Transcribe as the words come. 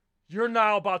You're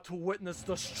now about to witness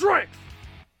the strength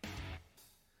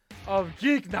of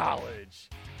geek knowledge.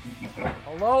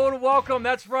 Hello and welcome.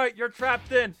 That's right, you're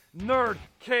trapped in Nerd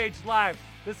Cage Live.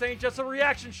 This ain't just a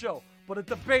reaction show, but a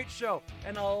debate show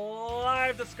and a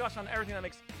live discussion on everything that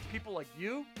makes people like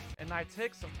you and I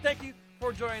tick. So thank you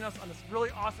for joining us on this really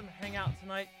awesome hangout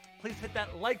tonight. Please hit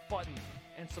that like button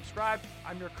and subscribe.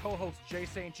 I'm your co-host, Jay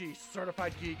St. G,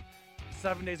 certified geek,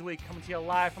 7 days a week, coming to you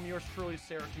live from yours truly,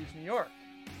 Syracuse, New York.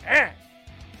 And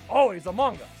always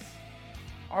among us,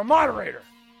 our moderator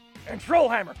and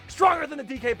Trollhammer, stronger than the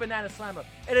DK Banana Slammer.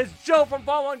 It is Joe from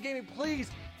Fall One Gaming.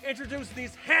 Please introduce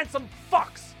these handsome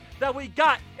fucks that we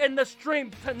got in the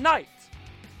stream tonight.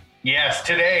 Yes,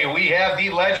 today we have the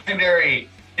legendary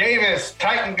Davis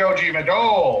Titan Goji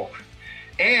Madole,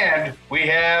 and we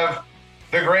have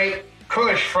the great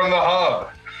Kush from the Hub.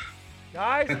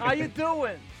 Guys, how you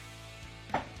doing?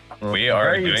 We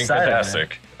are doing excited,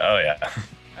 fantastic. Man. Oh, yeah.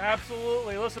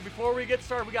 Absolutely. Listen, before we get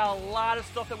started, we got a lot of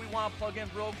stuff that we want to plug in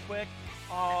real quick.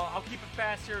 I'll keep it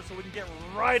fast here so we can get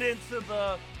right into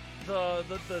the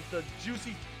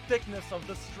juicy thickness of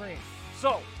the stream.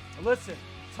 So, listen,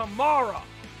 tomorrow,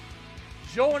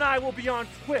 Joe and I will be on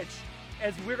Twitch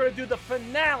as we're going to do the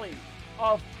finale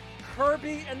of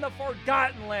Kirby and the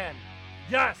Forgotten Land.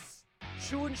 Yes,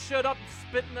 chewing shit up and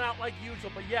spitting it out like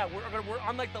usual. But yeah, we're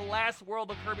on like the last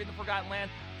world of Kirby and the Forgotten Land,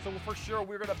 so for sure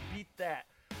we're going to beat that.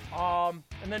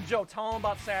 And then Joe, tell them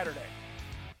about Saturday.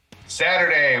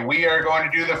 Saturday, we are going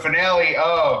to do the finale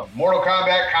of Mortal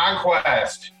Kombat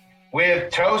Conquest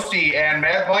with Toasty and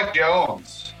Mad Mike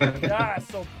Jones. Yeah,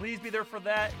 so please be there for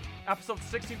that. Episode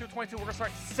 16 through 22, we're going to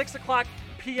start 6 o'clock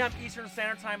p.m. Eastern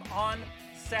Standard Time on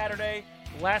Saturday.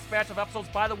 Last batch of episodes.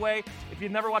 By the way, if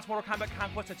you've never watched Mortal Kombat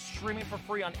Conquest, it's streaming for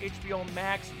free on HBO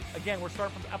Max. Again, we're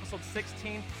starting from episode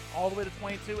 16 all the way to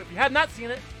 22. If you have not seen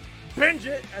it, binge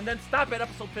it, and then stop at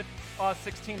episode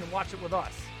 16 and watch it with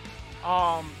us.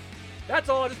 That's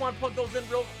all. I just want to plug those in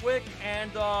real quick, and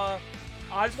I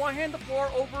just want to hand the floor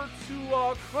over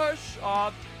to Kush.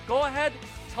 Go ahead,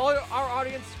 tell our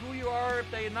audience who you are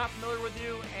if they're not familiar with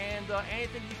you, and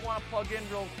anything you want to plug in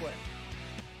real quick.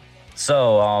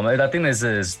 So, I think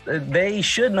they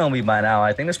should know me by now.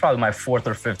 I think it's probably my 4th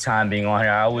or 5th time being on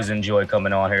here. I always enjoy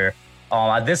coming on here.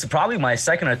 This is probably my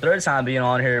 2nd or 3rd time being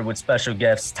on here with special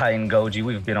guests, Titan Goji.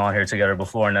 We've been on here together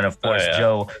before. And then, of course,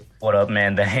 Joe, what up,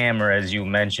 man? The Hammer, as you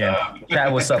mentioned.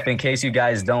 Chat, what's up? In case you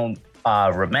guys don't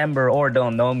remember or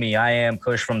don't know me, I am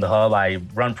Kush from the Hub. I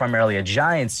run primarily a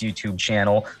Giants YouTube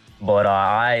channel, but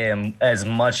I am as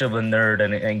much of a nerd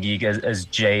and geek as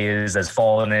Jay is, as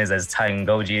Fallen is, as Titan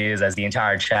Goji is, as the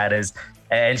entire chat is.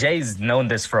 And Jay's known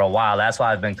this for a while. That's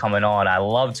why I've been coming on. I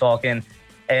love talking.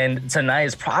 And tonight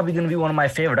is probably going to be one of my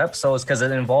favorite episodes because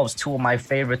it involves two of my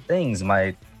favorite things.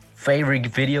 My favorite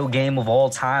video game of all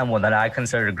time, one that I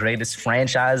consider the greatest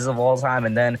franchise of all time,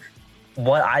 and then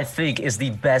what I think is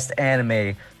the best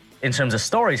anime in terms of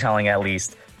storytelling, at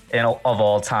least, of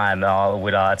all time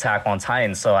with Attack on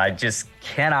Titan. So I just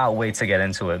cannot wait to get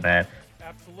into it, man.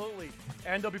 Absolutely.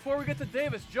 And before we get to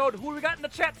Davis, Joe, who we got in the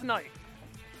chat tonight?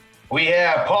 We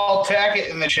have Paul Tackett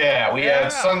in the chat. We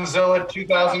have Sunzilla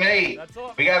 2008.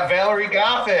 We got Valerie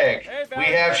Gothic. Hey, we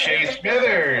have Shay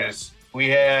Smithers. We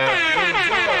have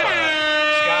Scott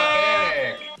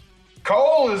Bannock.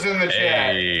 Cole is in the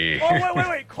chat. Oh,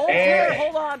 wait. Cole's here.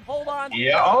 Hold on.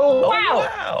 Yeah. Oh,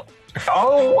 wow.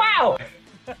 Oh, wow.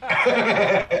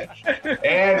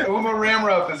 And Uma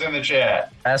Ramrup is in the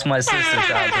chat. That's my sister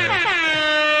out there.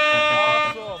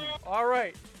 Awesome. All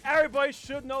right. Everybody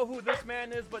should know who this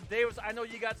man is, but Davis, I know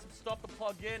you got some stuff to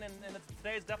plug in, and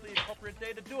today is definitely the appropriate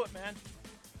day to do it, man.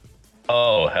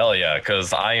 Oh, hell yeah,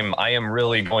 because I am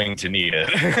really going to need it.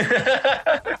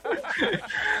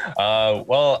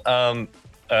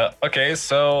 Okay,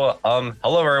 so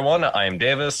hello everyone, I am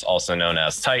Davis, also known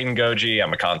as Titan Goji.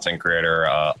 I'm a content creator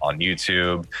on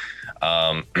YouTube.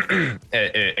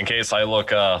 In case I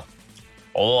look a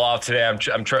little off today, I'm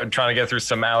trying to get through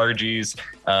some allergies,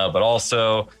 but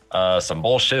also some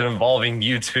bullshit involving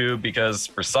YouTube because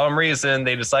for some reason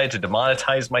they decided to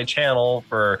demonetize my channel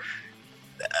for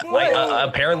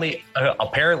apparently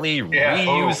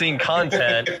reusing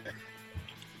content,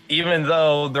 even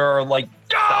though there are like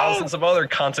thousands of other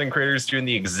content creators doing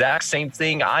the exact same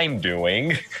thing I'm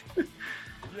doing.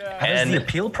 How does the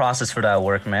appeal process for that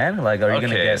work, man? Like, are you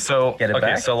gonna get it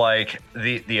back? So like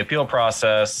the appeal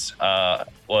process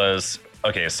was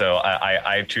okay. So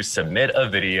I have to submit a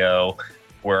video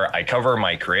where I cover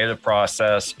my creative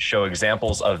process, show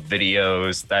examples of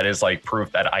videos that is like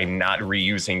proof that I'm not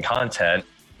reusing content.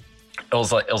 It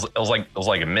was like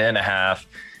a minute and a half,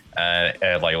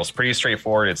 and like it was pretty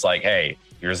straightforward. It's like, hey,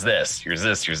 here's this,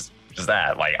 just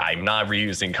that. Like, I'm not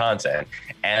reusing content,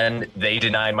 and they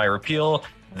denied my repeal.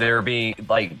 They're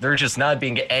just not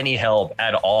being any help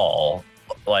at all.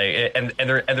 Like, and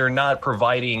they're not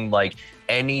providing like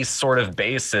any sort of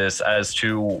basis as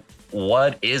to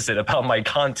what is it about my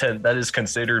content that is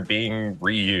considered being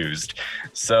reused.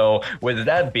 So with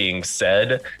that being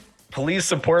said, please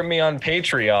support me on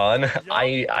Patreon.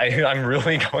 Yep. I'm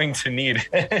really going to need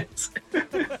it.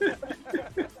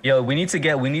 Yo, we need to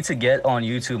get on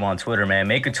YouTube, on Twitter, man.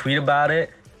 Make a tweet about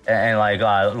it and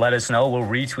let us know. We'll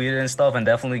retweet it and stuff, and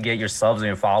definitely get your subs and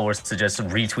your followers to just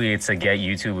retweet it to get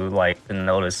YouTube to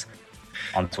notice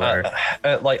on Twitter.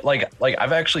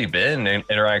 I've actually been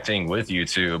interacting with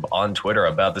YouTube on Twitter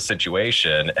about the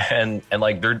situation, and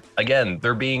like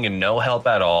they're being no help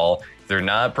at all. They're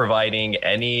not providing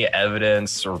any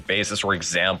evidence or basis or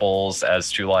examples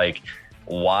as to like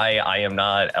why I am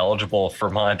not eligible for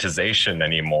monetization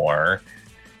anymore.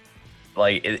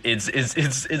 Like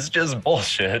it's just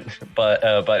bullshit. But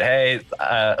hey,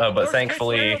 but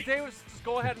thankfully, Davis, just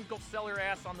go ahead and go sell your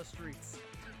ass on the streets.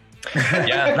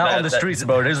 Yeah, not on the streets,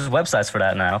 bro. There's websites for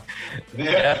that now.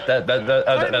 Yeah,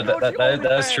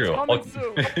 that's true.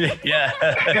 Yeah.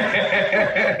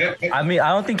 I mean, I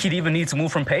don't think he'd even need to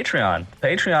move from Patreon.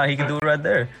 Patreon, he can do it right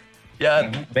there.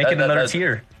 Yeah, make it another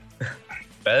tier.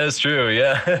 That is true.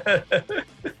 Yeah.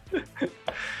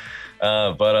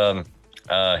 Other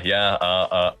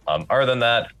than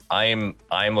that, I'm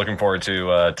looking forward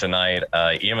to tonight.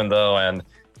 Even though, and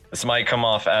this might come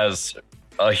off as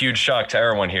a huge shock to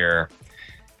everyone here,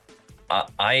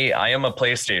 I am a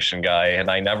PlayStation guy, and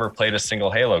I never played a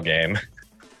single Halo game.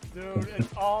 Dude,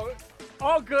 it's all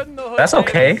good in the hood. That's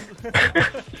okay.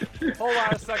 Hold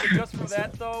on a second. Just for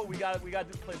that though, we got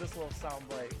to play this little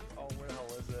soundbite. Oh, where the hell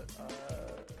is it?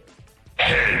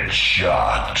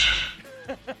 Headshot.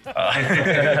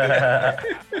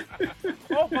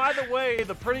 Oh, by the way,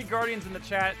 the pretty guardians in the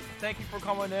chat, thank you for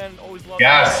coming in. Always love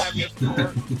Yes. having your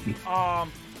support.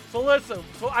 So listen,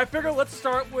 I figure let's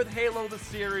start with Halo the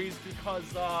series because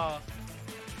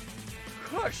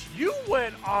Kush, you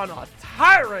went on a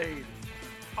tirade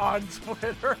on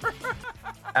Twitter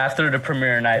after the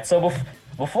premiere night. So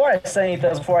before I say anything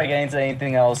else, before I get into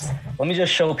anything else, let me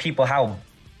just show people how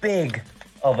big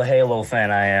of a Halo fan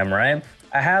I am, right?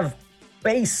 I have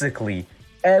basically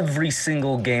every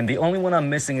single game. The only one I'm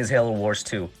missing is Halo Wars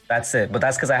 2. That's it. But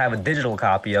that's because I have a digital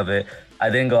copy of it. I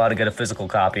didn't go out to get a physical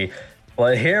copy.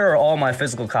 But here are all my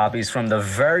physical copies from the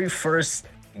very first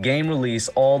game release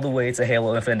all the way to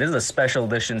Halo Infinite. This is a special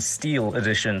edition, Steel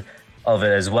edition of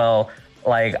it as well.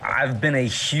 Like, I've been a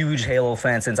huge Halo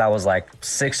fan since I was like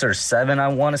 6 or 7, I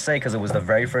want to say, because it was the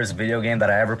very first video game that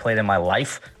I ever played in my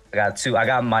life. I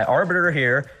got my Arbiter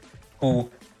here, who,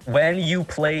 when you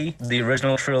play the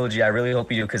original trilogy, I really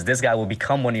hope you do, because this guy will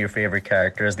become one of your favorite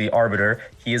characters, the Arbiter.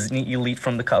 He is an elite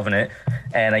from the Covenant.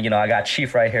 And, I got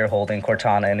Chief right here holding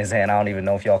Cortana in his hand. I don't even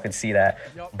know if y'all can see that.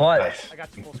 Yep. But I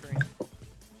got you full screen.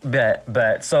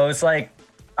 Bet. So it's like,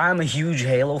 I'm a huge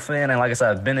Halo fan, and like I said,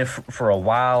 I've been in for a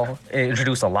while. It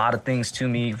introduced a lot of things to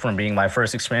me from being my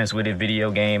first experience with a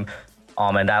video game.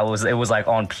 And it was like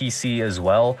on PC as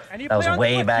well. That was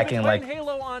way back in like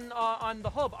Halo on the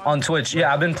hub on Twitch.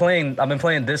 Yeah, I've been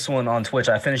playing this one on Twitch.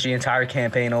 I finished the entire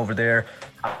campaign over there.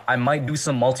 I might do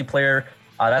some multiplayer.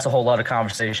 That's a whole lot of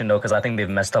conversation though, because I think they've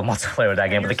messed up multiplayer with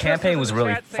that game. But the campaign was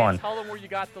really fun. Tell them where you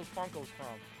got those Funkos from.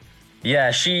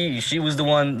 Yeah, she was the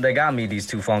one that got me these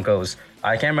two Funkos.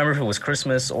 I can't remember if it was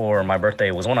Christmas or my birthday.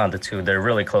 It was one of the two. They're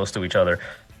really close to each other.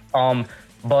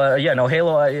 But yeah, no,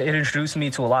 Halo, it introduced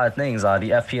me to a lot of things. The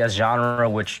FPS genre,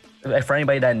 which for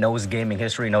anybody that knows gaming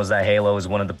history knows that Halo is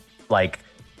one of the, like,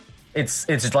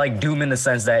 it's like Doom in the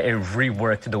sense that it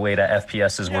reworked the way that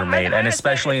FPSs were made, and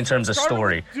especially in terms of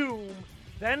story. Doom,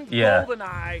 then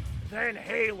GoldenEye, then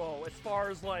Halo, as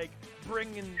far as like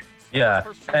bringing. Yeah,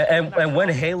 and when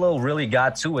Halo really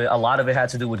got to it, a lot of it had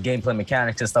to do with gameplay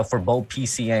mechanics and stuff for both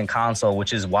PC and console,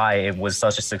 which is why it was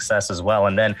such a success as well.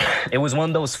 And then it was one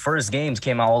of those first games,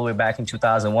 came out all the way back in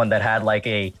 2001, that had like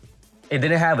it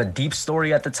didn't have a deep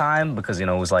story at the time because, it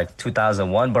was like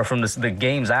 2001. But from the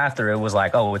games after, it was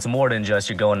like, oh, it's more than just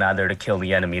you're going out there to kill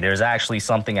the enemy. There's actually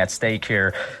something at stake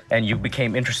here, and you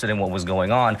became interested in what was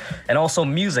going on. And also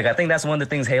music. I think that's one of the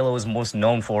things Halo is most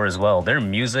known for as well. Their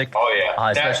music,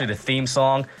 especially the theme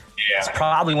song, it's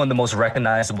probably one of the most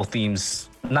recognizable themes,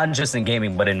 not just in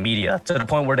gaming, but in media. To the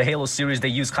point where the Halo series, they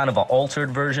use kind of an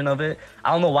altered version of it.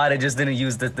 I don't know why they just didn't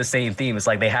use the same theme. It's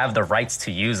like they have the rights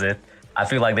to use it. I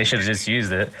feel like they should have just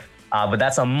used it. But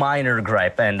that's a minor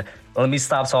gripe. And let me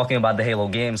stop talking about the Halo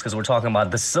games because we're talking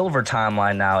about the Silver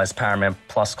Timeline now, as Paramount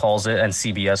Plus calls it and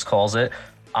CBS calls it,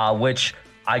 which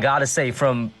I got to say,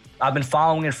 from I've been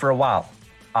following it for a while,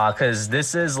 because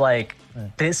this is like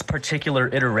this particular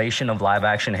iteration of live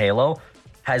action Halo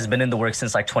has been in the works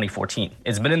since like 2014.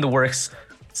 It's been in the works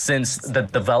since the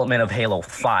development of Halo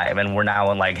 5, and we're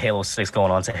now in like Halo 6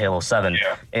 going on to Halo 7.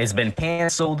 Yeah. It's been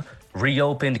canceled,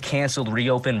 reopened, canceled,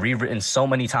 reopened, rewritten so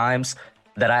many times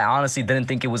that I honestly didn't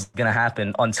think it was gonna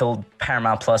happen until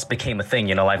Paramount Plus became a thing.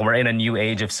 You know, like we're in a new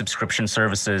age of subscription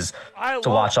services to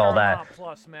watch all that. Paramount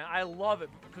Plus, man, I love it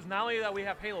because not only that we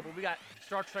have Halo, but we got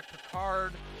Star Trek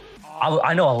Picard.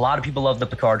 I know a lot of people love the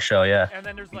Picard show, yeah. And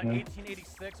then there's like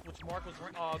 1886, which Mark was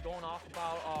going off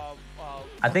about.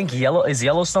 I think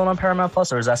Yellowstone on Paramount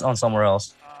Plus, or is that on somewhere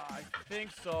else? I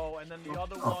think so. And then the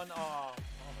other one, oh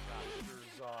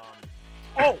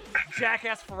my gosh, there's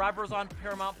Jackass Forever's on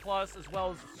Paramount Plus, as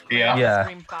well as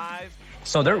Scream 5.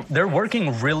 So they're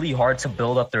working really hard to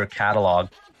build up their catalog.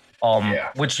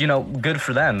 Which, you know, good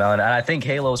for them. And I think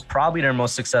Halo is probably their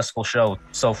most successful show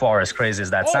so far, as crazy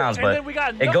as that sounds. And but then we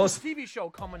got it goes TV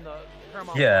show coming to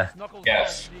Paramount Yeah. Plus. Knuckles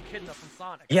Yes. the Echidna from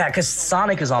Sonic. Yeah, because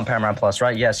Sonic is on Paramount Plus,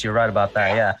 right? Yes, you're right about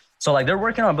that. Yeah. So like they're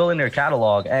working on building their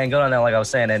catalog and going on that, like I was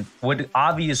saying, and with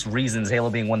obvious reasons, Halo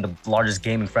being one of the largest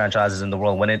gaming franchises in the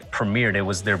world, when it premiered, it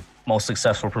was their most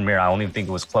successful premiere. I don't even think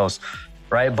it was close,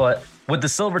 right? But with the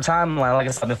Silver Timeline, like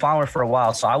I said, I've been following it for a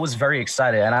while, so I was very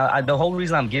excited. And I the whole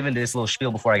reason I'm giving this little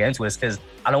spiel before I get into it is because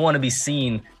I don't want to be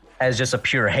seen as just a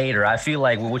pure hater. I feel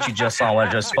like with what you just saw, when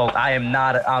I just spoke,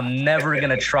 I'm never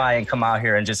going to try and come out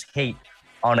here and just hate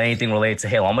on anything related to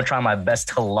Halo. I'm going to try my best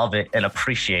to love it and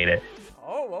appreciate it.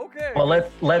 Oh, okay. Well, Like I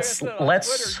let's said, on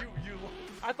Twitter,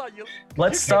 I thought you.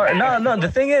 let's start. No. The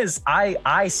thing is,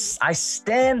 I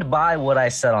stand by what I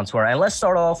said on Twitter, and let's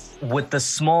start off with the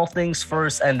small things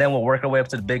first, and then we'll work our way up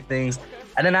to the big things.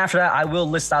 And then after that, I will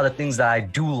list out the things that I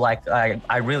do like.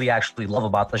 I really actually love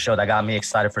about the show that got me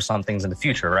excited for some things in the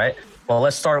future, right? Well,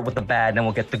 let's start with the bad, then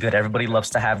we'll get the good. Everybody loves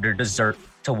to have their dessert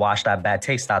to wash that bad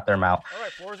taste out their mouth. All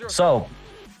right, floor is yours. So,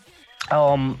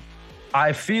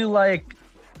 I feel like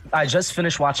I just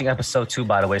finished watching episode 2,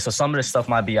 by the way, so some of this stuff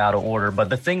might be out of order. But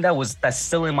the thing that's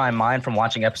still in my mind from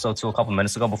watching episode 2 a couple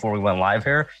minutes ago before we went live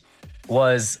here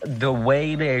was the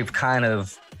way they've kind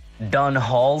of done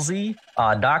Halsey,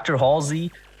 Dr.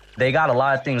 Halsey. They got a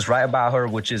lot of things right about her,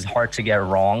 which is hard to get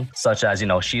wrong, such as, you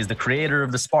know, she's the creator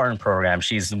of the Spartan program.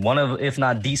 She's one of, if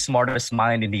not the smartest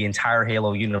mind in the entire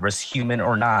Halo universe, human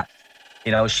or not.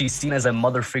 You know, she's seen as a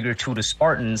mother figure to the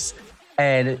Spartans.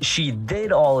 And she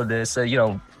did all of this, you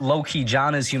know, low-key,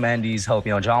 John is humanity's hope.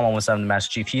 You know, John 117, the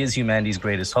Master Chief, he is humanity's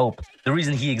greatest hope. The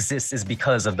reason he exists is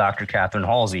because of Dr. Catherine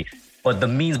Halsey. But the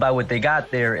means by what they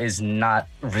got there is not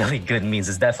really good means.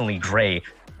 It's definitely gray.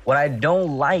 What I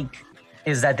don't like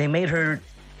is that they made her,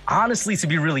 honestly, to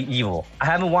be really evil. I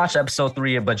haven't watched episode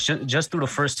 3 yet, but just through the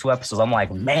first 2 episodes, I'm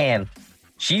like, man,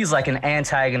 she's like an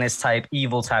antagonist type,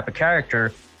 evil type of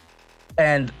character.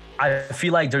 And I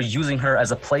feel like they're using her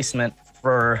as a placement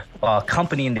for a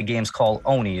company in the games called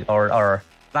ONI, or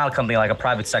not a company, like a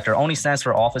private sector. ONI stands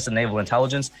for Office of Naval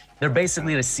Intelligence. They're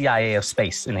basically the CIA of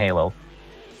space in Halo.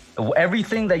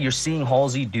 Everything that you're seeing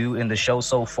Halsey do in the show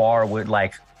so far with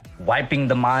like wiping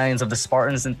the minds of the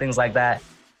Spartans and things like that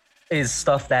is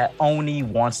stuff that ONI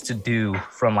wants to do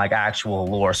from like actual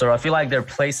lore. So I feel like they're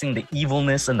placing the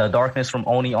evilness and the darkness from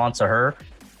ONI onto her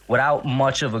without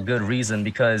much of a good reason,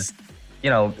 because, you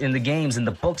know, in the games, in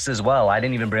the books as well, I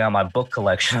didn't even bring out my book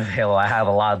collection of Halo. I have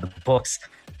a lot of the books.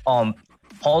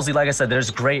 Halsey, like I said, there's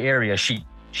gray area. She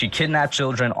kidnapped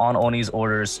children on Oni's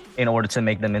orders in order to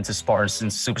make them into Spartans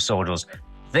and super soldiers.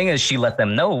 The thing is, she let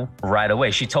them know right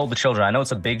away. She told the children. I know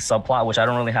it's a big subplot, which I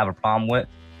don't really have a problem with,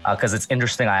 because it's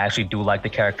interesting. I actually do like the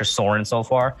character Soren so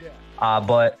far.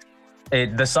 But the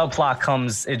subplot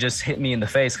comes, it just hit me in the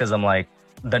face, because I'm like,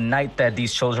 the night that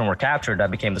these children were captured,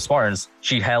 that became the Spartans,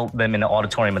 she held them in the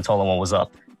auditorium and told them what was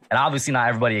up. And obviously not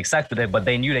everybody accepted it, but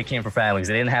they knew they came from families.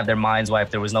 They didn't have their minds wiped.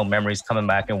 There was no memories coming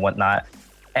back and whatnot.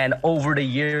 And over the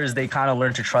years, they kind of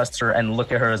learned to trust her and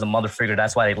look at her as a mother figure.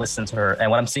 That's why they listened to her.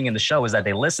 And what I'm seeing in the show is that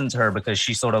they listened to her because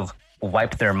she sort of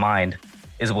wiped their mind,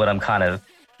 is what I'm kind of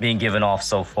being given off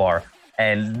so far.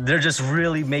 And they're just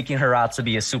really making her out to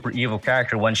be a super evil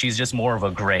character when she's just more of a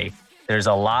gray. There's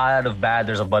a lot of bad,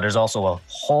 but there's also a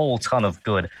whole ton of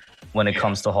good when it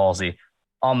comes to Halsey.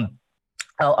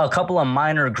 A couple of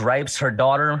minor gripes. Her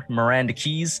daughter, Miranda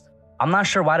Keyes, I'm not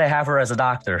sure why they have her as a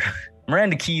doctor.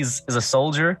 Miranda Keyes is a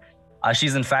soldier.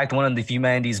 She's in fact one of the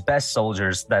humanity's best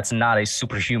soldiers that's not a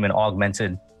superhuman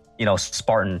augmented, you know,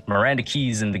 Spartan. Miranda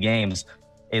Keyes in the games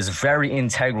is very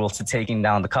integral to taking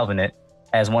down the Covenant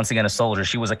as, once again, a soldier.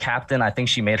 She was a captain. I think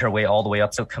she made her way all the way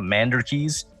up to Commander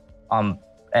Keyes.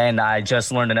 And I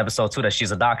just learned in episode 2 that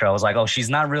she's a doctor. I was like, oh, she's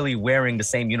not really wearing the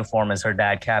same uniform as her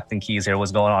dad, Captain Keyes here.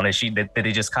 What's going on? Did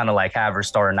they just kind of like have her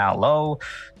starting out low?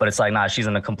 But it's like, nah, she's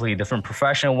in a completely different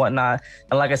profession and whatnot.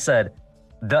 And like I said,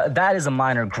 that is a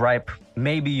minor gripe.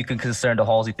 Maybe you can consider the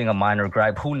Halsey thing a minor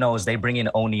gripe. Who knows? They bring in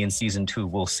Oni in season 2.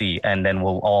 We'll see. And then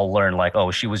we'll all learn like,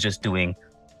 oh, she was just doing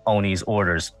Oni's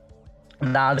orders.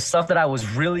 Now, the stuff that I was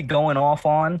really going off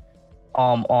on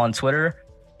Twitter,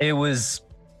 it was,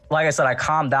 like I said, I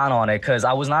calmed down on it because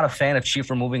I was not a fan of Chief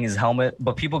removing his helmet,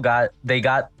 but people got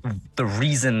the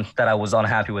reason that I was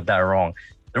unhappy with that wrong.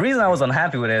 The reason I was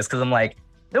unhappy with it is because I'm like,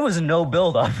 there was no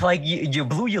build-up. Like, you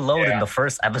blew your load in the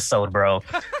first episode, bro.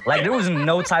 Like, there was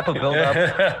no type of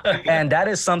build-up. And that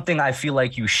is something I feel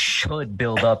like you should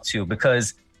build up to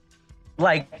because,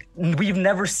 like, we've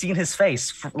never seen his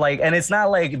face. Like, and it's not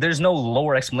like there's no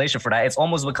lower explanation for that. It's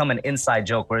almost become an inside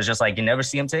joke where it's just like you never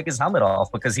see him take his helmet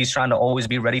off because he's trying to always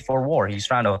be ready for war. He's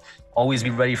trying to always be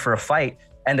ready for a fight.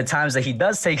 And the times that he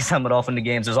does take his helmet off in the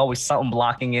games, there's always something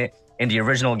blocking it. In the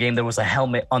original game, there was a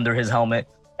helmet under his helmet.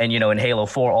 And, you know, in Halo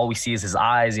 4, all we see is his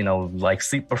eyes, you know, like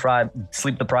sleep deprived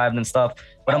and stuff.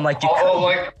 But I'm like, you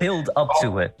could build up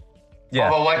to it. Yeah.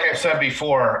 Although, like I said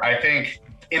before, I think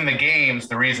in the games,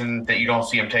 the reason that you don't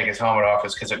see him take his helmet off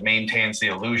is because it maintains the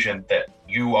illusion that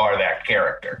you are that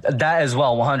character. That as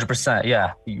well, 100%.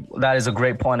 Yeah, that is a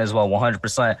great point as well,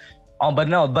 100%.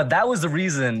 But that was the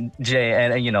reason, Jay,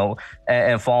 and you know,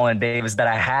 and Fallen Davis, that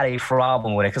I had a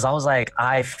problem with it because I was like,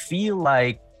 I feel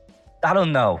like, I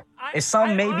don't know. It's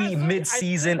some maybe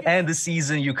mid-season and the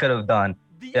season you could have done.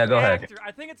 Yeah, go ahead.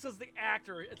 I think it says the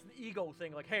actor, it's an ego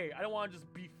thing. Like, hey, I don't want to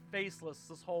just be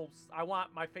faceless I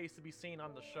want my face to be seen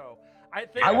on the show.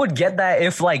 I would get that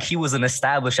if like he was an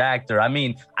established actor. I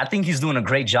mean, I think he's doing a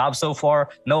great job so far.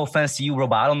 No offense to you,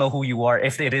 Robot. I don't know who you are.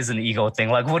 If it is an ego thing,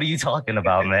 like, what are you talking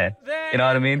about, man? You know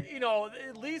what I mean? You know,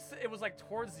 at least it was like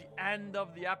towards the end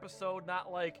of the episode,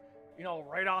 not like, you know,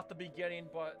 right off the beginning.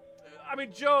 But I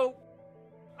mean, Joe,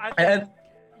 I think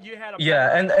you had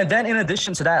a and then in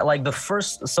addition to that, like the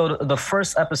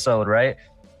first episode, right?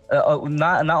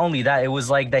 Not only that, it was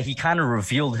like that he kind of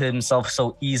revealed himself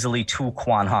so easily to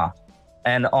Kwan Ha.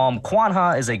 And Kwan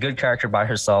Ha is a good character by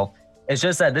herself. It's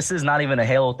just that this is not even a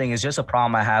Halo thing. It's just a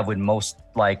problem I have with most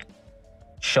like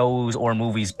shows or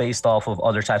movies based off of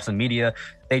other types of media.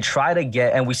 They try to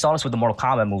get, and we saw this with the Mortal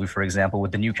Kombat movie, for example,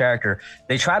 with the new character.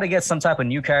 They try to get some type of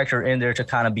new character in there to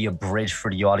kind of be a bridge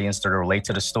for the audience to relate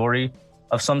to the story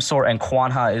of some sort. And Kwan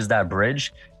Ha is that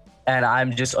bridge. And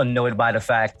I'm just annoyed by the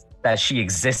fact that she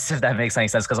exists, if that makes any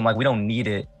sense. Because I'm like, we don't need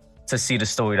it to see the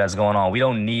story that's going on. We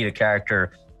don't need a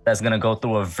character that's going to go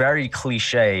through a very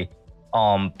cliche,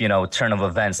 turn of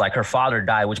events. Like her father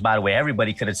died, which, by the way,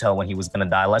 everybody could have told when he was going to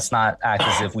die. Let's not act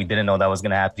as if we didn't know that was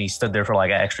going to happen. He stood there for like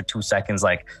an extra 2 seconds,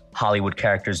 like Hollywood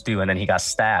characters do, and then he got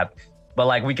stabbed. But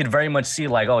like we could very much see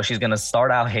like, oh, she's going to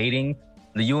start out hating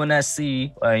the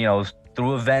UNSC,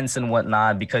 through events and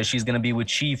whatnot, because she's going to be with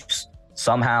Chiefs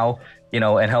somehow,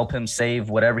 and help him save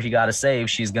whatever he got to save.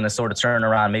 She's going to sort of turn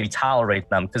around, maybe tolerate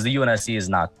them, because the UNSC is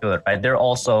not good, right? They're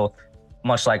also,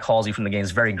 much like Halsey from the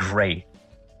games, very gray,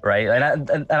 right?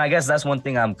 And I guess that's one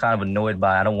thing I'm kind of annoyed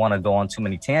by. I don't want to go on too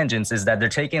many tangents, is that they're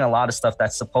taking a lot of stuff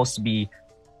that's supposed to be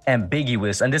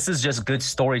ambiguous. And this is just good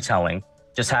storytelling,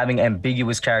 just having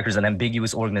ambiguous characters and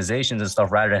ambiguous organizations and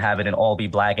stuff, rather than having it all be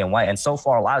black and white. And so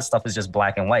far, a lot of stuff is just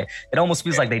black and white. It almost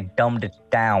feels like they dumbed it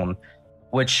down,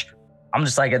 which I'm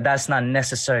just like, that's not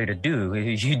necessary to do.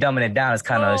 You dumbing it down is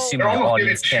kind of assuming the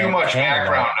audience can't. Too much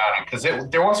background on it, because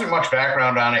there wasn't much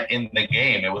background on it in the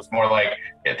game. It was more like,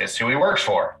 this is who he works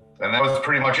for, and that was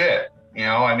pretty much it.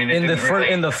 I mean, in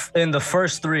the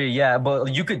first 3, yeah,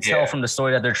 but you could tell from the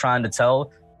story that they're trying to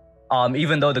tell.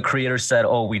 Even though the creators said,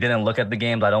 "Oh, we didn't look at the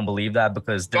games," I don't believe that,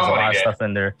 because there's a lot of stuff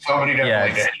in there. Somebody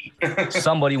definitely did.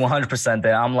 Somebody 100%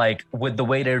 did. I'm like, with the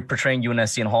way they're portraying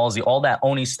UNSC and Halsey, all that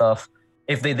Oni stuff.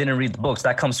 If they didn't read the books,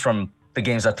 that comes from the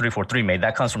games that 343 made.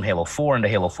 That comes from Halo 4 and the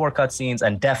Halo 4 cutscenes,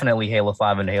 and definitely Halo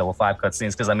 5 and the Halo 5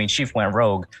 cutscenes. Because I mean, Chief went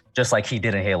rogue just like he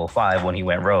did in Halo 5 when he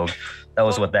went rogue. That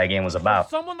was what that game was about.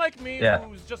 For someone like me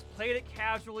who's just played it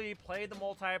casually, played the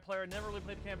multiplayer, never really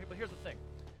played the campaign. But here's the thing: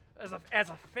 as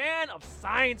a fan of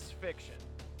science fiction,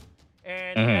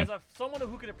 and as someone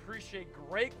who can appreciate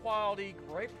great quality,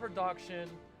 great production,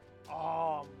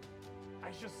 the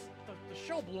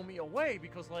show blew me away,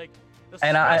 because like.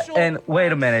 And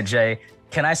wait a minute, Jay.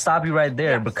 Can I stop you right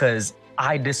there? Yes. Because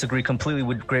I disagree completely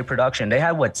with great production. They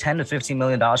had $10 to $15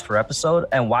 million per episode,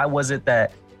 and why was it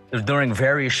that during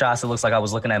various shots it looks like I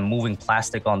was looking at moving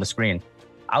plastic on the screen?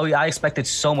 I expected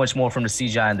so much more from the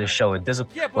CGI in this show. It doesn't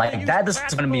Yeah, but like that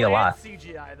disappointed me a lot.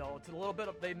 CGI though, it's a little bit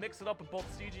of they mix it up with both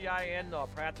CGI and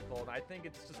practical, and I think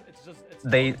it's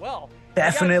They done well.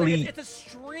 definitely- It's a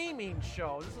streaming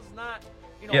show. This is not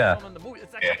Yeah. filming the movie.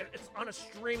 It's actually it's on a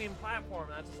streaming platform,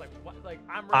 and that's just like what like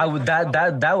I'm. Really I would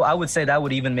I would say that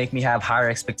would even make me have higher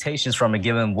expectations from it,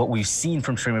 given what we've seen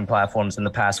from streaming platforms in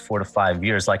the past 4 to 5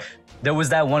 years. Like there was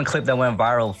that one clip that went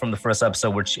viral from the first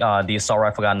episode, which the assault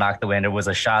rifle got knocked away, and there was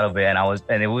a shot of it,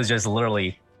 and it was just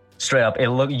literally straight up.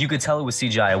 You could tell it was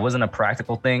CGI. It wasn't a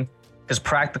practical thing, because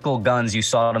practical guns, you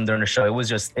saw them during the show.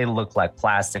 It looked like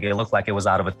plastic. It looked like it was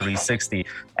out of a 360.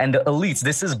 And the elites,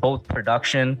 this is both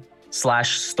production /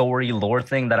 story lore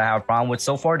thing that I have a problem with.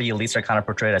 So far, the elites are kind of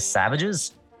portrayed as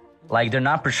savages. Like they're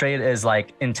not portrayed as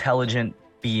like intelligent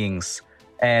beings,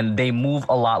 and they move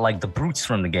a lot like the brutes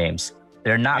from the games.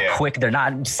 They're not quick. They're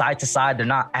not side to side. They're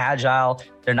not agile.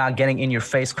 They're not getting in your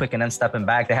face quick and then stepping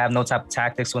back. They have no type of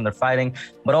tactics when they're fighting.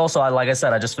 But also, like I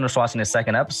said, I just finished watching the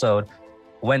second episode.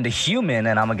 When the human,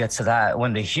 and I'm gonna get to that,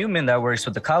 when the human that works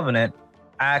with the Covenant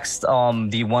asked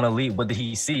the one elite what did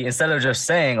he see, instead of just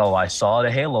saying, "Oh, I saw the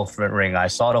Halo ring. I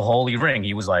saw the Holy Ring,"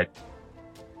 he was like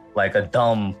a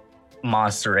dumb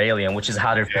monster alien, which is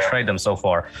how they've portrayed them so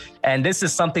far. And this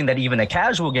is something that even a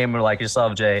casual gamer like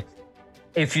yourself, Jay,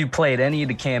 if you played any of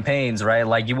the campaigns, right,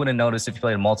 like you wouldn't notice if you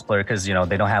played multiplayer, because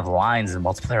they don't have lines in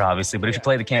multiplayer, obviously. But if you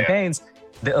play the campaigns,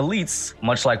 the elites,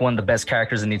 much like one of the best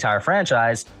characters in the entire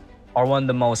franchise, are one of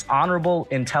the most honorable,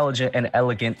 intelligent, and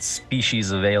elegant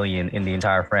species of alien in the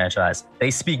entire franchise.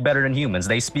 They speak better than humans.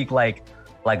 They speak like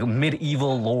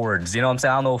medieval lords. You know what I'm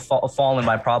saying? I don't know if Fallen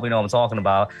might probably know what I'm talking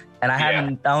about. And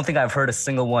I don't think I've heard a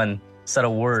single one said a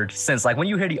word since. Like when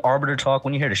you hear the Arbiter talk,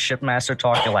 when you hear the Shipmaster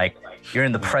talk, you're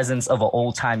in the presence of an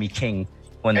old-timey king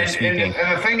when they're speaking.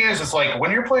 And the thing is, it's like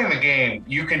when you're playing the game,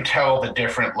 you can tell the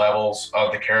different levels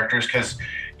of the characters, because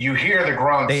you hear the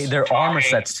grunts. Their armor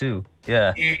sets too.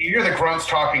 Yeah. You hear the grunts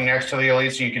talking next to the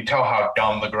elites, and you can tell how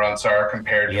dumb the grunts are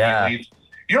compared to the elites.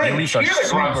 You don't even hear the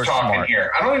grunts talking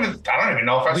here. I don't even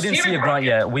know if I've seen We didn't see a grunt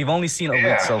yet. We've only seen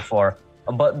elites so far.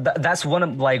 But that's one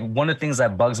of the things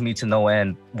that bugs me to no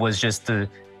end, was just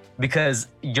because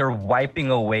you're wiping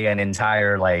away an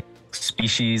entire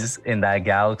species in that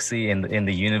galaxy, in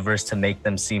the universe, to make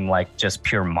them seem like just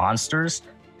pure monsters,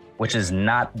 which is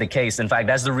not the case. In fact,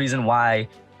 that's the reason why,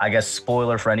 I guess,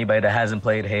 spoiler for anybody that hasn't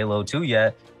played Halo 2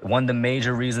 yet, one of the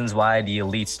major reasons why the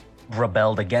elites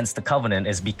rebelled against the Covenant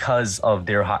is because of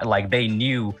their they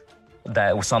knew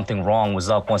that something wrong was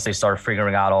up once they started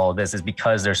figuring out all of this, is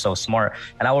because they're so smart.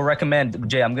 And I would recommend,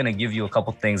 Jay, I'm gonna give you a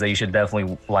couple things that you should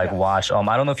definitely watch.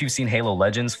 I don't know if you've seen Halo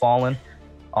Legends Fallen.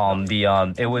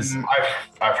 It was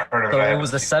I've heard of that. It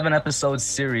was a 7-episode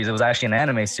series. It was actually an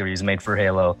anime series made for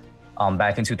Halo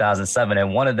back in 2007,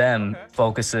 and one of them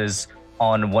focuses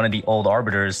on one of the old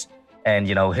Arbiters and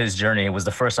his journey. It was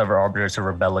the first ever Arbiter to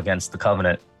rebel against the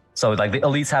Covenant. So the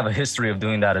elites have a history of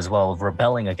doing that as well, of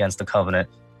rebelling against the Covenant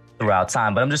throughout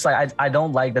time. But I'm just I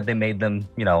don't like that they made them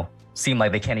seem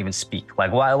like they can't even speak.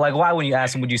 Why when you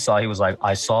ask him what you saw, he was like,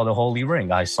 "I saw the Holy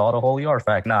Ring, I saw the Holy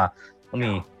Artifact." Nah, let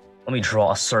me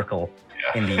draw a circle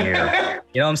in the air.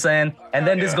 You know what I'm saying? And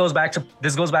then this goes back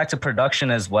to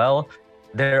production as well.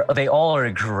 They all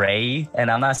are gray, and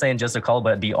I'm not saying just the color,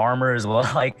 but the armor as well.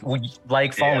 Fallen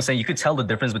was saying, you could tell the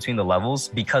difference between the levels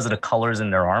because of the colors in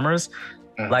their armors.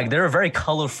 They're a very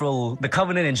colorful. The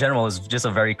Covenant in general is just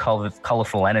a very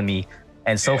colorful enemy,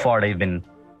 and so far they've been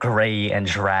gray and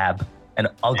drab and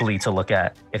ugly to look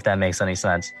at, if that makes any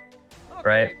sense,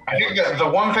 right? I think the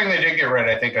one thing they did get right,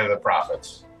 I think, are the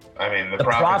Prophets. I mean, the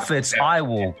Prophets, I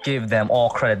will give them all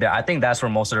credit there. I think that's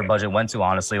where most of their budget went to,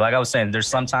 honestly. Like I was saying, there's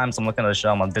sometimes I'm looking at the show,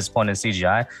 I'm disappointed in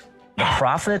CGI. The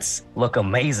Prophets look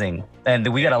amazing. And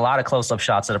we get a lot of close-up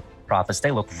shots of the Prophets. They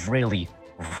look really,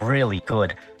 really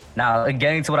good. Now,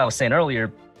 getting to what I was saying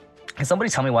earlier, can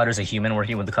somebody tell me why there's a human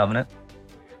working with the Covenant?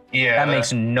 Yeah. That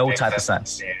makes no type of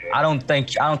sense. Yeah. I don't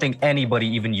think anybody,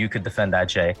 even you, could defend that,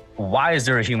 Jay. Why is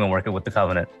there a human working with the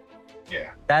Covenant?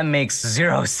 Yeah. That makes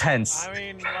zero sense. I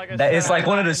mean, like I that said, is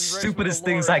one of the stupidest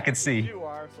things I could see.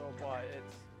 I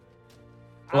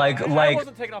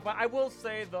wasn't taken off. I will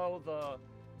say though,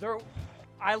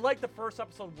 I like the first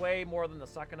episode way more than the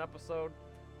second episode.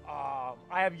 I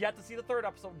have yet to see the third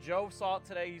episode. Joe saw it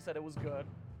today. He said it was good.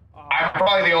 I'm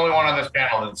probably the only one on this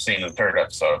panel that's seen the third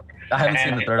episode. I haven't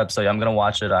seen the third episode. I'm gonna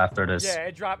watch it after this. Yeah,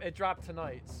 it dropped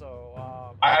tonight.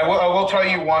 So I will tell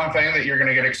you one thing that you're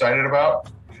gonna get excited about.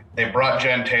 They brought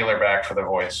Jen Taylor back for the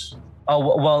voice.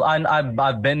 Oh well,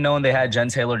 I've been known they had Jen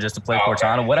Taylor just to play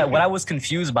Cortana. Okay. What I was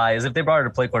confused by is if they brought her to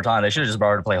play Cortana, they should have just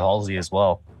brought her to play Halsey as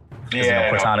well. Because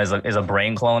Cortana is a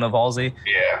brain clone of Halsey.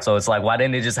 Yeah. So it's like, why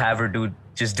didn't they just have her do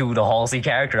the Halsey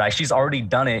character? Like, she's already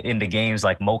done it in the games,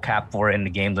 like mocap for it in the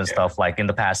games and stuff, like in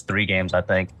the past 3 games, I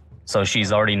think. So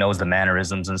she's already knows the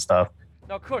mannerisms and stuff.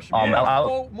 Now, Kush,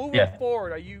 moving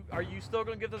forward, are you still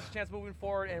going to give this a chance moving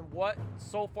forward? And what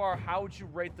so far? How would you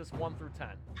rate this 1 through 10?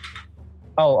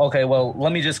 Oh, okay. Well,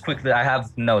 let me just quickly. I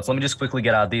have notes. Let me just quickly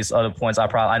get out these other points. I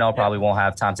know I probably won't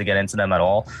have time to get into them at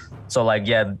all. So, like,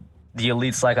 yeah, the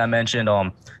elites, like I mentioned, I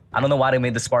don't know why they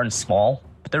made the Spartans small,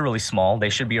 but they're really small. They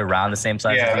should be around the same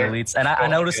size as the elites. And I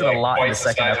noticed it a lot in the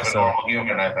second episode. Normal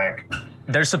human, I think.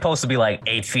 They're supposed to be like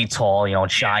 8 feet tall,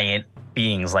 giant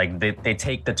beings. Like they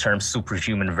take the term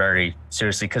superhuman very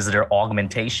seriously because of their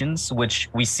augmentations, which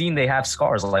we seen they have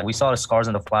scars. Like we saw the scars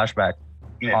in the flashback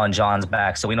on John's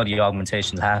back, so we know the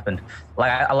augmentations happened. When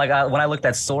I looked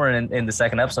at Soren in the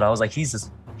second episode, I was like,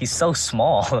 he's so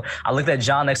small. I looked at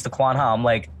John next to Quan Ha. I'm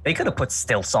like, they could have put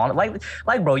stilts on it.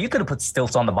 Like, bro, you could have put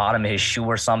stilts on the bottom of his shoe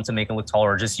or something to make him look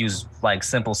taller, or just use like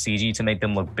simple CG to make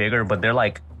them look bigger. But they're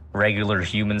like regular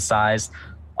human sized.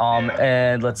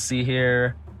 And let's see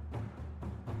here.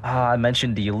 I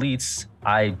mentioned the elites.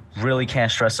 I really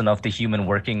can't stress enough the human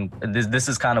working. This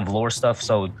is kind of lore stuff.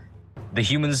 So the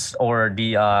humans or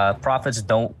the prophets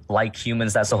don't like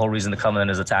humans. That's the whole reason the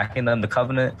Covenant is attacking them. The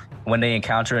Covenant, when they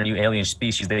encounter a new alien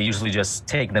species, they usually just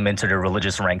take them into their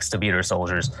religious ranks to be their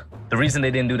soldiers. The reason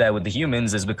they didn't do that with the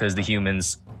humans is because the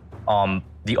humans,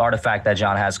 the artifact that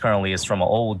John has currently is from an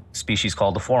old species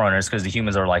called the Forerunners, because the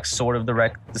humans are like sort of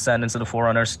direct descendants of the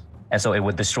Forerunners, and so it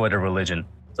would destroy their religion.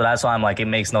 So that's why I'm like, it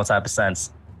makes no type of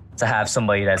sense to have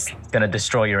somebody that's gonna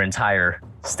destroy your entire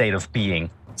state of being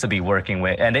to be working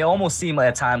with. And they almost seem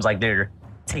at times like they're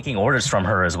taking orders from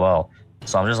her as well.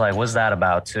 So I'm just like, what's that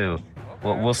about too?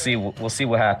 We'll see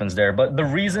what happens there. But the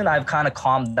reason I've kind of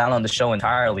calmed down on the show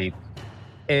entirely,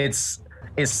 it's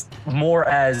more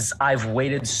as I've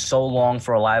waited so long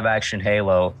for a live action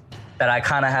Halo that I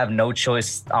kind of have no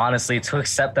choice, honestly, to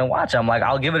accept and watch. I'm like,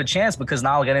 I'll give it a chance because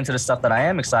now I'll get into the stuff that I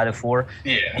am excited for.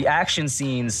 Yeah. The action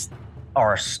scenes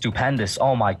are stupendous.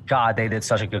 Oh my God, they did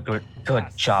such a good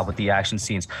job with the action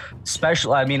scenes.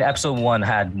 Especially, I mean, episode 1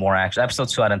 had more action. Episode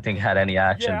 2, I don't think had any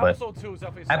action, but episode 2 is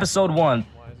definitely episode 1.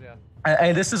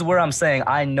 And this is where I'm saying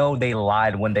I know they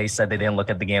lied when they said they didn't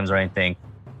look at the games or anything,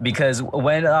 because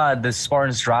when the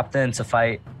Spartans dropped in to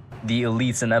fight the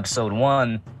elites in episode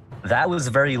 1, that was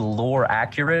very lore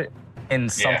accurate in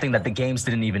something that the games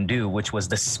didn't even do, which was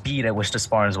the speed at which the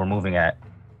Spartans were moving at.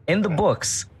 In the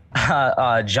books,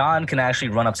 John can actually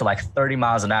run up to like 30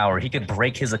 miles an hour. He could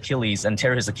break his Achilles and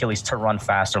tear his Achilles to run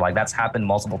faster. Like that's happened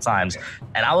multiple times.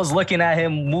 And I was looking at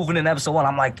him moving in episode 1.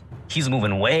 I'm like, he's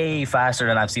moving way faster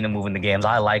than I've seen him move in the games.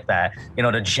 I like that.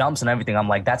 The jumps and everything. I'm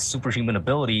like, that's superhuman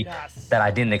ability that I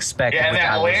didn't expect. Yeah, and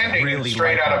that landing is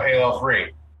straight out of Halo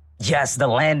 3. Yes, the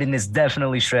landing is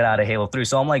definitely straight out of Halo 3.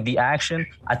 So I'm like, the action,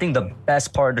 I think the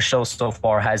best part of the show so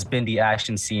far has been the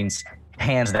action scenes,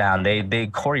 hands down. They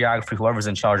choreography, whoever's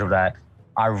in charge of that,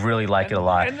 I really like it a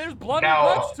lot. And there's blood and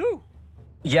guts too.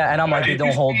 Yeah, and I'm like, they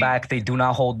don't hold back. They do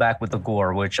not hold back with the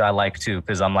gore, which I like too,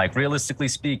 because I'm like, realistically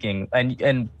speaking,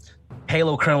 and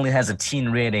Halo currently has a teen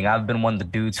rating. I've been one of the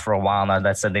dudes for a while now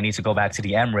that said they need to go back to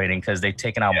the M rating because they've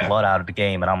taken out blood out of the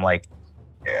game. And I'm like,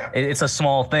 it's a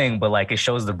small thing, but like it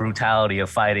shows the brutality of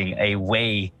fighting a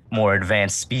way more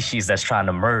advanced species that's trying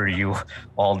to murder you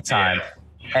all the time.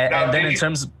 And then in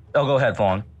terms of, go ahead,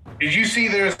 Vaughn. Did you see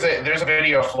there's a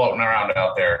video floating around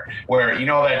out there where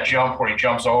that jump where he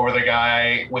jumps over the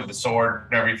guy with the sword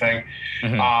and everything?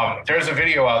 Mm-hmm. There's a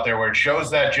video out there where it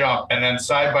shows that jump, and then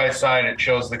side by side it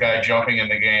shows the guy jumping in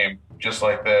the game just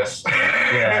like this.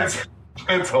 Yeah.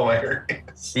 It's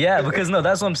hilarious. Yeah, because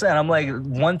that's what I'm saying. I'm like,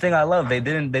 one thing I love, they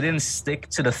didn't stick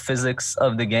to the physics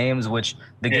of the games, which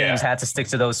the games had to stick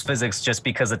to those physics just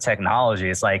because of technology.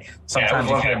 It's like sometimes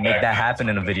you can't make that happen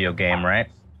in a video game, right?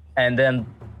 And then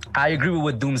I agree with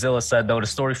what Doomzilla said, though. The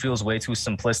story feels way too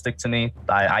simplistic to me.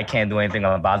 I can't do anything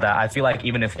about that. I feel like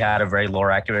even if you had a very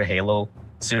lore accurate Halo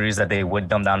series, that they would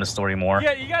dumb down the story more.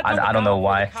 Yeah, you got. I don't know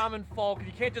why. Common folk.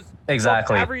 You can't just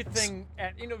dump everything.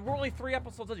 And we're only 3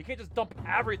 episodes in. You can't just dump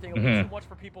everything. It'll be too much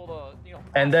for people to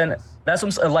And then that's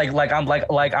what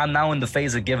I'm now in the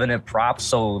phase of giving it props.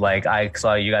 So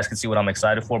you guys can see what I'm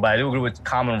excited for. But I do agree with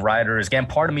Kamen Riders. Again,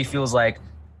 part of me feels like,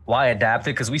 why adapt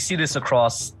it? Because we see this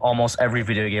across almost every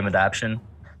video game adaptation.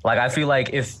 Like, I feel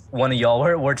like if one of y'all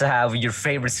were to have your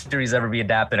favorite series ever be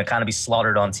adapted and kind of be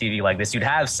slaughtered on TV like this, you'd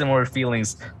have similar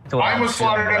feelings to what I was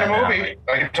slaughtered in a movie.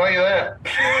 I can tell you that.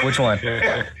 Which one?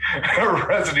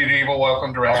 Resident Evil,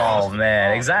 Welcome to Ralph. Oh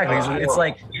man, exactly. It's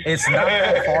like it's not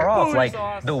that far off. Booty's Like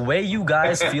awesome. the way you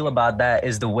guys feel about that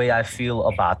is the way I feel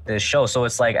about this show. So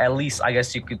it's like at least I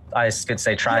guess I could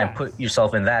say try and put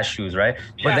yourself in that shoes, right?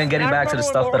 But then getting back to the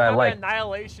stuff that I like.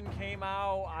 Annihilation came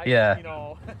out. Yeah. You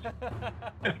know.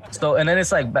 So and then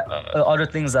it's like other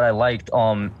things that I liked.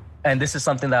 And this is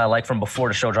something that I like from before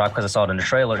the show dropped because I saw it in the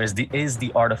trailer. Is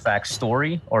the Artifact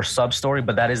story or sub story,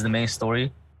 but that is the main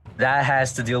story. That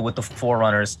has to deal with the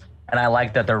Forerunners, and I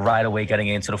like that they're right away getting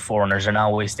into the Forerunners. They're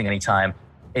not wasting any time.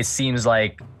 It seems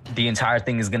like the entire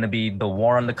thing is going to be the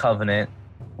War on the Covenant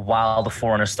while the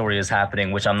Forerunner story is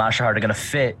happening, which I'm not sure how they're going to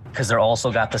fit because they're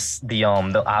also got the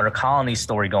Outer Colony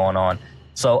story going on.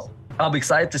 So I'll be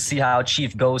excited to see how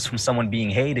Chief goes from someone being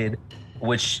hated,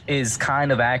 which is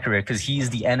kind of accurate because he's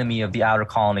the enemy of the Outer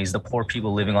Colonies, the poor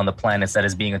people living on the planets that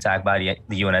is being attacked by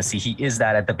the UNSC. He is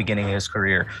that at the beginning of his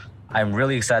career. I'm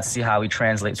really excited to see how he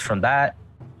translates from that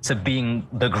to being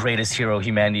the greatest hero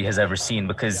humanity has ever seen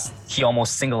because he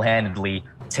almost single-handedly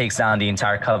takes down the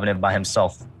entire Covenant by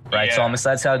himself, right? Yeah. So I'm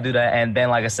excited to see how to do that. And then,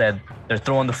 like I said, they're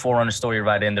throwing the Forerunner story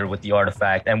right in there with the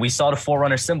artifact. And we saw the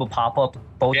Forerunner symbol pop up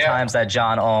both times that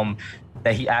John,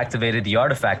 that he activated the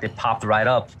artifact. It popped right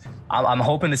up. I'm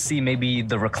hoping to see maybe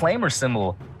the Reclaimer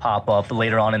symbol pop up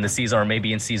later on in the season or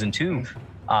maybe in season 2.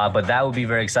 But that would be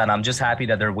very exciting. I'm just happy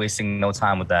that they're wasting no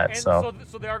time with that. And so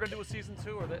they are going to do a season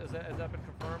 2, or has that been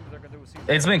confirmed? They're going to do a season.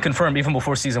 It's been confirmed even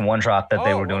before season 1 dropped that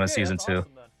they were doing a okay, season that's 2.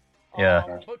 awesome then.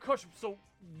 Yeah. But Kush, so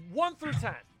 1 through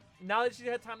 10. Now that you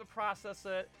had time to process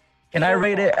it. Can I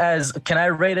rate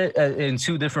it in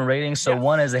 2 different ratings? So Yes.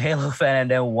 1 as a Halo fan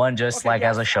and then 1 just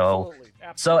as a show. Absolutely.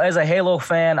 So as a Halo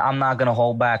fan, I'm not gonna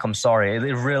hold back. I'm sorry.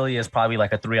 It really is probably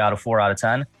like a 3 out of 4 out of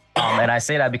 10. And I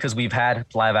say that because we've had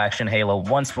live action Halo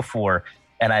once before.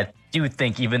 And I do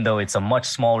think even though it's a much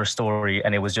smaller story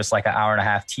and it was just like an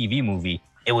hour-and-a-half TV movie,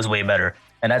 it was way better.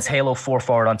 And that's Halo 4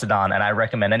 Forward Unto Dawn. And I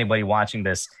recommend anybody watching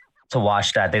this to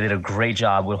watch that. They did a great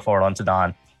job with Forward Unto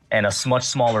Dawn and a much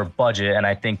smaller budget. And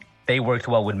I think they worked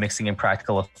well with mixing in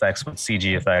practical effects with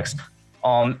CG effects.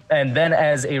 And then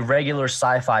as a regular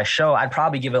sci-fi show, I'd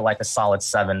probably give it like a solid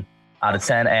 7 out of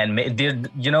 10. And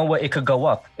you know what? It could go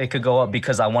up. It could go up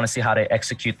because I want to see how they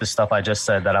execute the stuff I just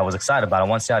said that I was excited about. I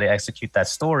want to see how they execute that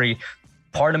story.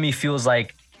 Part of me feels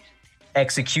like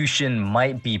execution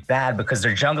might be bad because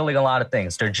they're juggling a lot of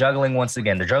things. They're juggling, once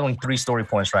again, they're juggling 3 story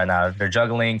points right now. They're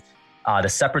juggling the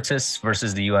Separatists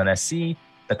versus the UNSC,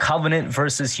 the Covenant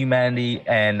versus humanity,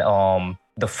 and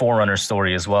the Forerunner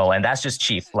story as well. And that's just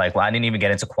cheap. Like, I didn't even get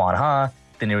into Quan Ha.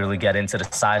 Didn't really get into the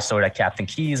side story that Captain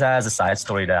Keyes has, the side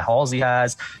story that Halsey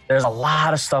has. There's a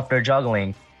lot of stuff they're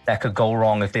juggling that could go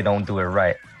wrong if they don't do it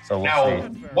right. So we'll Now, see.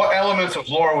 what elements of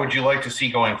lore would you like to see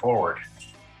going forward?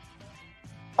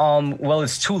 Well,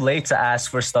 it's too late to ask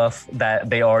for stuff that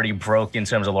they already broke in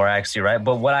terms of lore accuracy, right?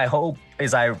 But what I hope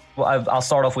is I'll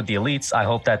start off with the elites. I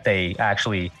hope that they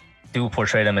actually do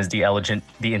portray them as the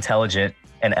intelligent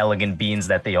and elegant beings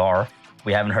that they are.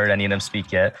 We haven't heard any of them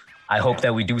speak yet. I hope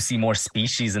that we do see more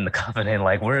species in the Covenant.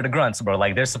 Like, where are the grunts, bro?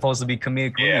 Like, they're supposed to be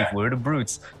comedic relief. Where are the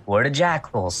brutes? Where are the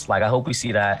jackals? Like, I hope we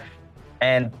see that.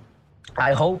 And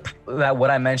I hope that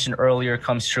what I mentioned earlier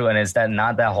comes true, and is that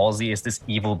not that Halsey is this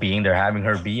evil being they're having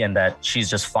her be, and that she's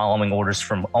just following orders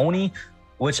from Oni,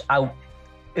 which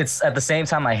it's at the same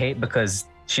time I hate because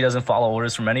she doesn't follow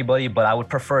orders from anybody, but I would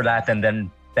prefer that than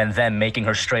them making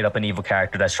her straight up an evil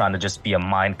character that's trying to just be a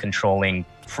mind controlling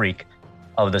freak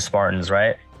of the Spartans,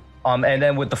 right? And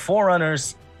then with the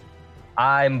Forerunners,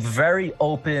 I'm very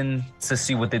open to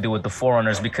see what they do with the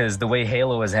Forerunners because the way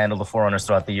Halo has handled the Forerunners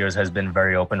throughout the years has been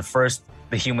very open. First,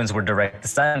 the humans were direct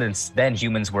descendants. Then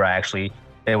humans were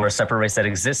they were a separate race that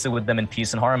existed with them in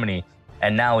peace and harmony.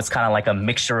 And now it's kind of like a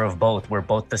mixture of both. We're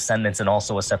both descendants and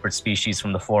also a separate species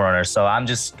from the Forerunners. So I'm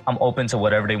open to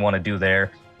whatever they want to do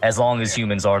there, as long as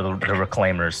humans are the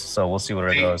Reclaimers. So we'll see where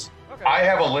it goes. Okay. I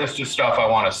have a list of stuff I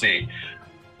want to see.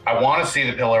 I want to see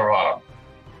the Pillar of Autumn.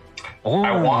 Ooh.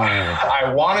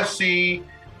 I want to see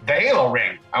the Halo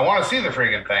ring. I want to see the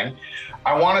friggin' thing.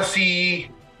 I want to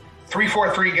see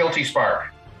 343 Guilty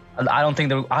Spark. I don't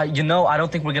think I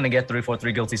don't think we're gonna get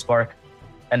 343 Guilty Spark,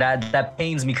 and that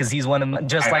pains me because he's one of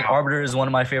my, Arbiter is one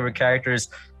of my favorite characters.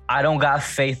 I don't got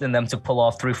faith in them to pull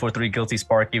off 343 Guilty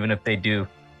Spark, even if they do.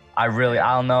 I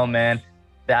don't know, man.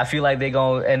 I feel like they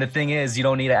go, and the thing is, you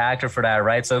don't need an actor for that,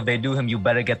 right? So if they do him, you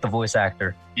better get the voice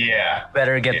actor. Yeah.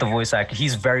 Better get the voice actor.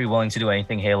 He's very willing to do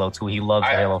anything Halo too. He loves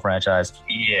the Halo franchise.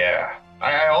 Yeah.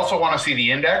 I also want to see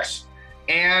the Index,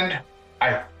 and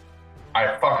I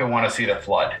fucking want to see the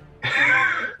Flood.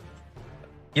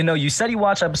 You said you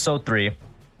watched episode 3.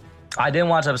 I didn't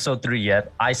watch episode 3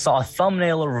 yet. I saw a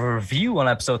thumbnail review on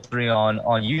episode 3 on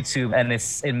YouTube, and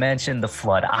it mentioned the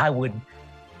flood.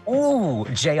 Ooh,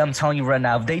 Jay, I'm telling you right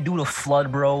now, if they do the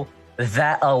flood, bro,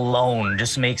 that alone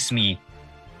just makes me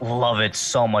love it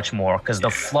so much more. Because the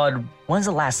flood, when's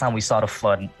the last time we saw the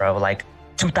flood, bro? Like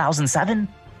 2007?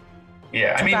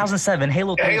 Yeah, 2007.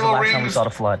 Halo 3 was the last time we saw the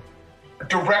flood.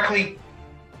 Directly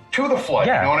to the flood,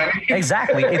 you know what I mean?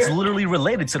 Exactly. It's literally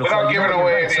related to the flood. Without giving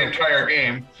away the entire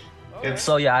game.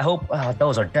 So yeah, I hope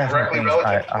those are definitely things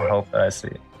I hope that I see.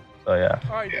 So yeah.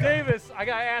 All right, Davis, I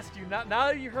gotta ask you now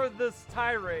that you heard this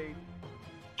tirade,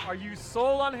 are you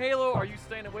sold on Halo? Are you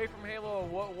staying away from Halo?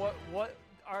 Or what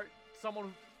are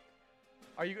someone?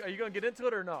 Are you gonna get into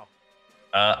it or no?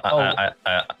 I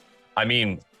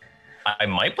mean, I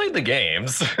might play the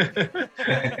games.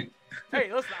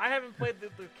 Hey, listen, I haven't played the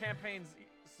campaigns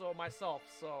myself,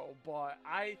 but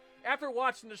after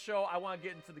watching the show, I want to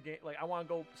get into the game. Like, I want to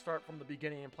go start from the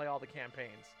beginning and play all the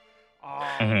campaigns.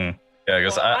 Yeah,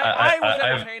 because I was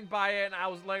entertained by it, and I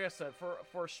was, like I said,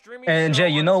 for streaming. And Jay,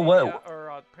 you know what?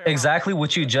 Paramount. Exactly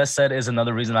what you just said is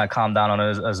another reason I calmed down on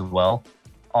it as well.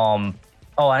 Oh,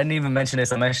 I didn't even mention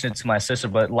this. I mentioned it to my sister,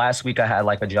 but last week I had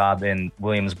like a job in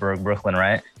Williamsburg, Brooklyn,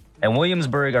 right? And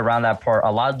Williamsburg, around that part,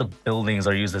 a lot of the buildings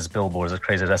are used as billboards. As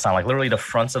crazy as that sounds, like literally the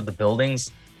fronts of the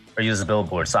buildings are used as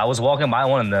billboards. So I was walking by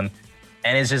one of them,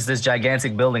 and it's just this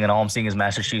gigantic building, and all I'm seeing is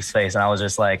Master Chief's face. And I was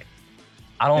just like,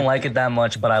 I don't like it that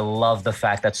much, but I love the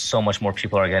fact that so much more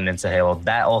people are getting into Halo.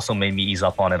 That also made me ease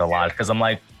up on it a lot, because I'm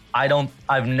like,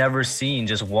 I've never seen,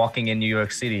 just walking in New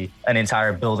York City, an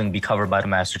entire building be covered by the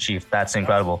Master Chief. That's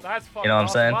incredible. That's you know what I'm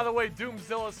saying? By the way,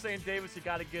 Doomzilla's saying, Davis, you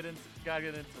gotta get into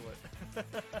it.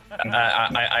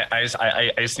 I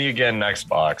just need to get an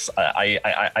Xbox.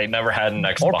 I never had an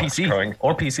Xbox.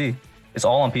 Or PC. It's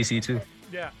all on PC too.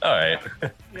 Yeah. All right.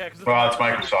 Yeah. Well, it's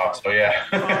Microsoft, so yeah.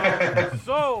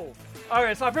 All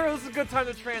right, so I figure this is a good time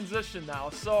to transition now.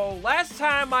 So last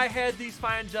time I had these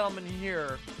fine gentlemen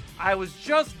here, I was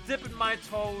just dipping my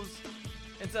toes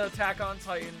into Attack on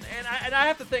Titan, and I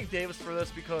have to thank Davis for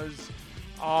this because,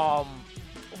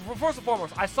 first and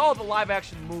foremost, I saw the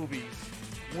live-action movies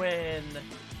when,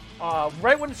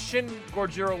 right when Shin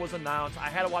Gojira was announced. I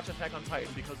had to watch Attack on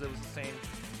Titan because it was the same,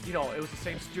 it was the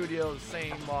same studio, the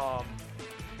same,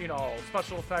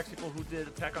 special effects people who did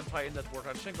Attack on Titan that worked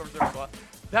on Shin Gojira. But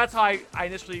that's how I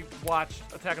initially watched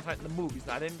Attack on Titan, the movies.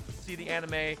 Now, I didn't see the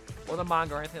anime or the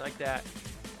manga or anything like that.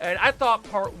 And I thought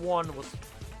part 1 was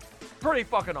pretty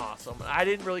fucking awesome. I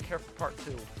didn't really care for part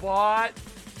 2, but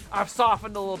I've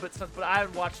softened a little bit since. But I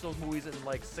haven't watched those movies in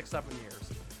like 6-7 years.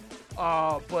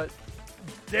 But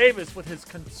Davis, with his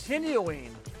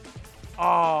continuing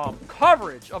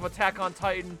coverage of Attack on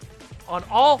Titan on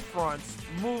all fronts,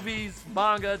 movies,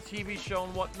 manga, TV show,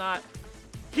 and whatnot,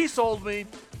 he sold me.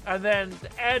 And then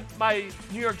to add my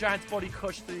New York Giants buddy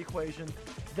Kush to the equation,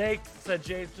 they said,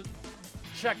 Jay,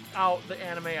 check out the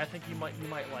anime. I think you might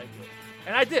like it.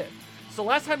 And I did. So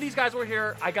last time these guys were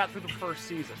here, I got through the first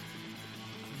season.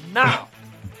 Now,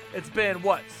 it's been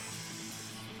what?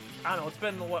 I don't know. It's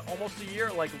been what, almost a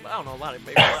year? Like, I don't know,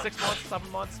 maybe 6 months,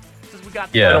 7 months since we got.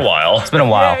 Yeah, it's been a while. It's been a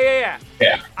while. Yeah.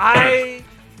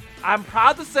 I'm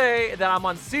proud to say that I'm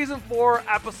on season 4,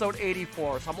 episode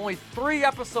 84. So I'm only 3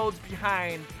 episodes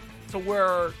behind to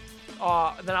where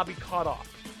then I'll be caught up.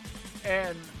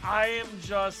 And I am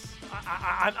just,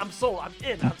 I'm sold. I'm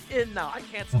in now. I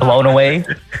can't stop. Blown away.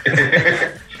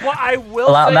 Well, I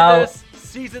will say this: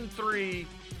 season 3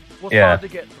 was hard to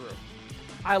get through.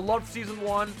 I loved season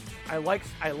 1. I liked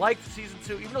season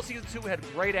 2. Even though season 2 had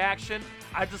great action,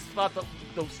 I just thought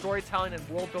the storytelling and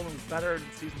world building was better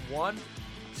than season 1.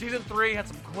 Season 3 had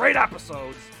some great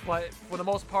episodes, but for the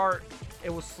most part,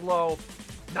 it was slow.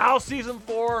 Now season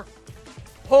 4,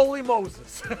 holy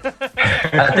Moses.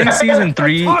 I think season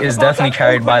 3 is definitely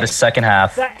carried by the second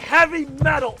half. That heavy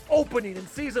metal opening in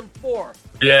season 4.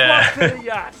 Yeah.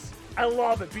 Yes. I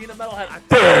love it. Being a metalhead.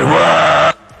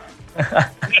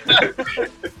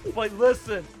 But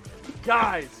listen,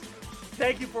 guys,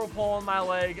 thank you for pulling my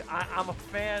leg. I'm a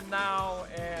fan now,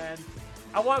 and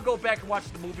I want to go back and watch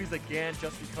the movies again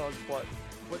just because. But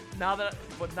now that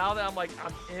I'm like,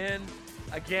 I'm in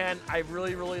again. I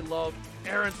really love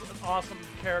Aaron's an awesome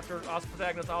character, awesome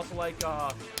protagonist. I also like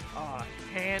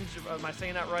Hange. Am I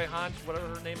saying that right? Hange, whatever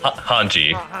her name is.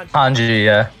 Hanji. Hanji,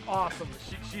 yeah. Awesome.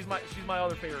 She's my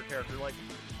other favorite character. Like,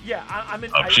 yeah, I'm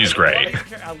in. She's great.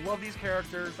 I love these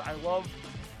characters. I love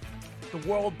the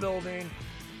world building,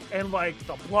 and like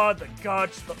the blood, the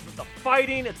guts, the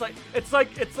fighting. It's like.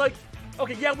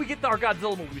 Okay, yeah, we get our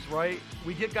Godzilla movies, right?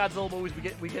 We get Godzilla movies.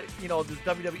 We get this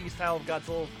WWE style of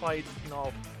Godzilla fights,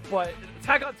 But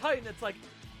Attack on Titan, it's like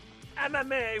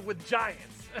MMA with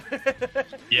giants.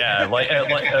 Yeah,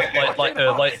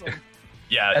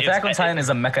 yeah. Attack on Titan is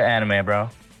a mecha anime, bro.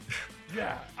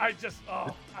 Yeah, I'm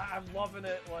loving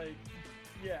it. Like,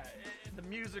 yeah, the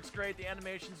music's great, the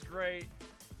animation's great.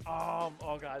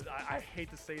 Oh god, I hate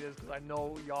to say this because I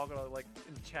know y'all gonna like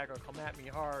in the chat gonna come at me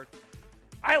hard.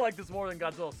 I like this more than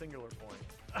Godzilla Singular Point.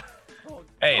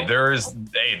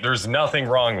 There's nothing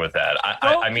wrong with that.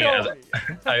 I mean,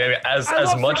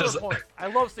 as much as I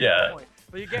love Singular Point,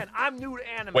 but again, I'm new to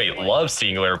anime. Wait, love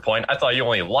Singular Point? I thought you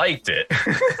only liked it.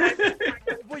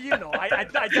 Well, you know, I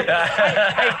hate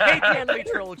the anime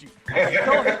trilogy. I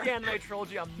still hate the anime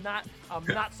trilogy. I'm not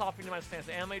softening my stance.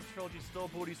 The anime trilogy is still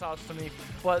booty sauce to me,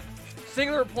 but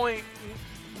Singular Point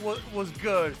was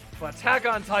good. But Attack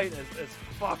on Titan is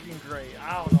fucking great.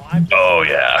 I don't know.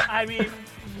 I mean,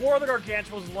 War of the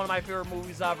Gargantuas is one of my favorite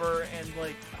movies ever, and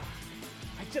like,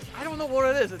 I don't know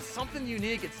what it is. It's something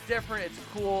unique. It's different. It's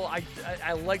cool. I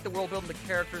like the world building, the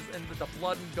characters, and the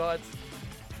blood and guts.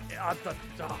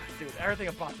 Dude, everything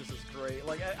about this is great.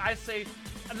 Like I say,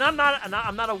 and I'm not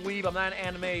a weeb. I'm not an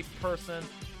anime person,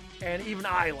 and even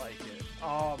I like it.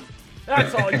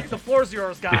 That's all. The floor's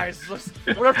yours, guys. Just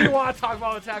whatever you want to talk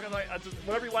about Attack on Titan,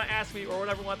 whatever you want to ask me, or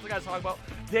whatever you want the guys to talk about.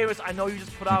 Davis, I know you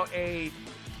just put out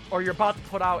or you're about to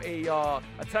put out a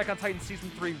Attack on Titan season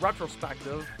 3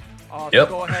 retrospective. So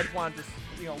go ahead, Juan. Just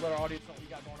let our audience know what you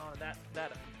got going on at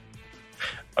that end.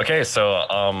 Okay,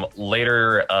 so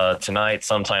later tonight,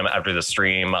 sometime after the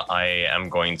stream, I am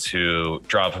going to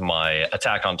drop my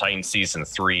Attack on Titan season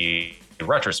 3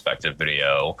 retrospective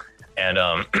video, and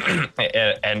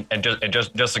and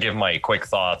just to give my quick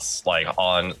thoughts,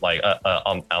 on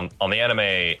the anime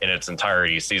in its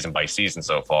entirety, season by season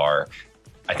so far.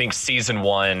 I think season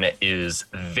 1 is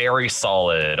very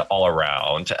solid all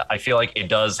around. I feel like it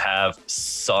does have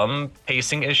some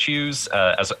pacing issues,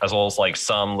 as well as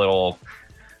some little.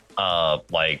 Some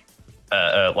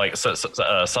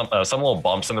little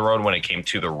bumps in the road when it came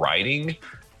to the writing,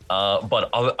 but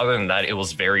other than that, it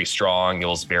was very strong. It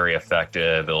was very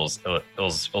effective. It was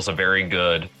a very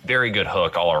good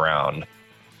hook all around.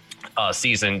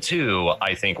 Season 2,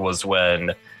 I think, was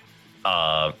when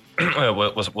when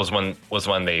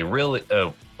they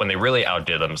really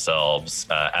outdid themselves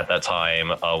at that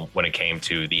time when it came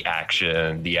to the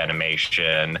action, the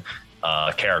animation,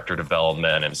 character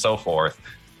development, and so forth.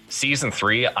 Season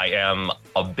 3, I am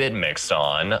a bit mixed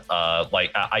on.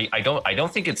 I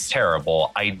don't think it's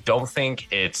terrible. I don't think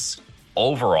it's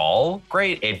overall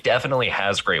great. It definitely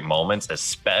has great moments,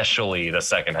 especially the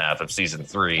second half of season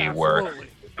 3, Absolutely.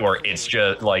 where it's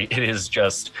just it is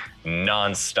just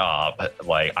nonstop.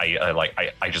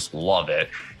 I just love it.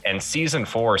 And season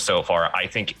 4 so far, I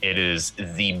think it is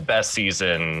the best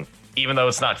season, even though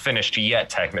it's not finished yet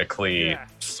technically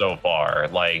so far.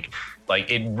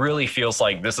 It really feels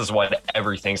like this is what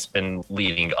everything's been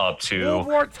leading up to. World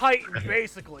War Titan,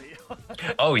 basically.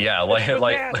 Oh yeah, like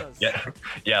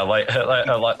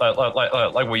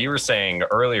what you were saying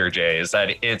earlier, Jay, is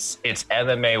that it's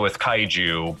MMA with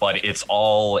kaiju, but it's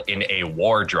all in a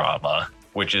war drama,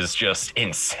 which is just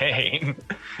insane.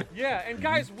 Yeah, and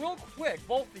guys, real quick,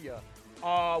 both of you,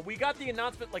 we got the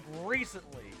announcement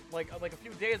recently, like a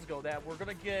few days ago, that we're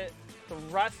gonna get the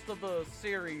rest of the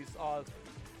series.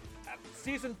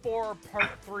 Season 4,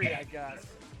 Part 3, I guess.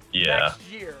 Yeah. Next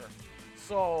year.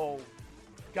 So,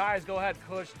 guys, go ahead.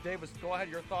 Kush, Davis, go ahead.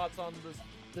 Your thoughts on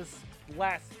this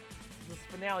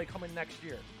finale coming next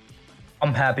year?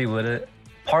 I'm happy with it.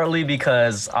 Partly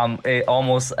because it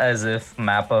almost as if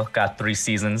Mappa got 3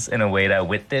 seasons in a way that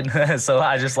Wit did. So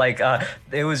I just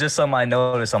it was just something I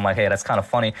noticed. I'm like, hey, that's kind of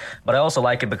funny. But I also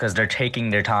like it because they're taking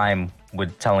their time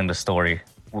with telling the story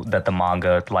that the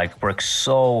manga works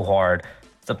so hard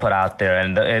to put out there.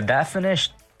 And that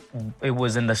finished, it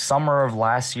was in the summer of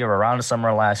last year, around the summer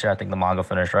of last year, I think the manga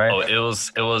finished, right? Oh, it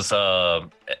was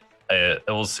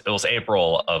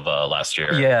April of last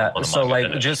year. Yeah.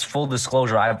 So just full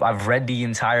disclosure, I've read the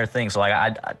entire thing. So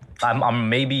I'm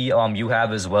maybe you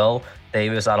have as well,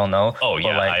 Davis. I don't know. Oh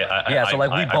yeah.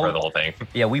 But we both read the whole thing.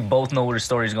 Yeah, we both know where the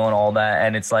story's going, all that,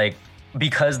 and it's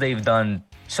because they've done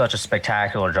such a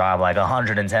spectacular job,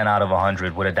 110 out of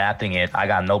 100 with adapting it. I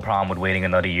got no problem with waiting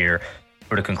another year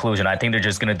for the conclusion. I think they're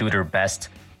just gonna do their best.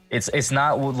 It's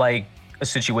not a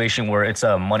situation where it's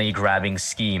a money grabbing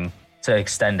scheme to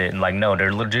extend it. And no,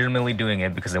 they're legitimately doing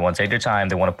it because they want to take their time.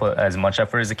 They want to put as much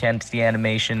effort as they can to the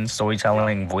animation,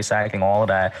 storytelling, voice acting, all of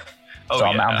that. So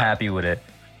I'm happy with it.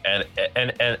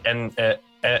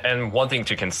 And one thing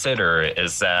to consider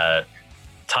is that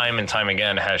time and time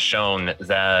again has shown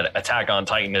that Attack on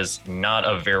Titan is not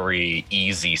a very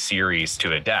easy series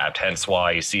to adapt. Hence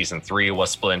why season 3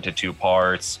 was split into 2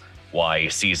 parts. why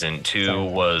season 2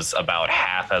 was about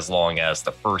half as long as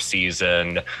the first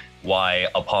season, why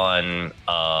upon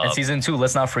and season 2,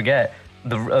 let's not forget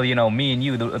the me and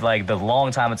you, the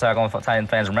long time Attack on Titan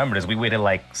fans remember this. We waited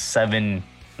like 6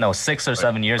 or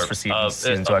 7 years for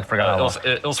season 2. I forgot how long.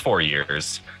 It was 4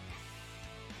 years.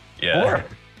 Yeah. 4?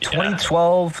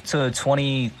 2012 to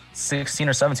 2016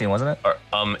 or 17, wasn't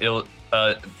it?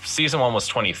 Season 1 was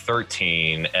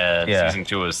 2013 and season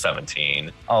 2 was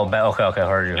 17. Oh, okay.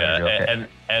 Heard you. Okay.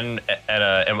 And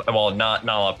while not a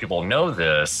lot of people know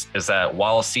this, is that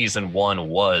while season 1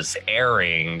 was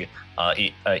airing,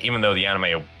 even though the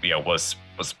anime was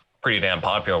pretty damn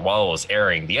popular while it was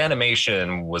airing, the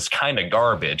animation was kind of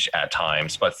garbage at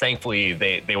times. But thankfully,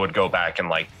 they would go back and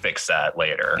like fix that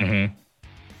later. Mm-hmm.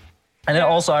 And then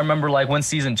also, I remember like when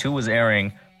season 2 was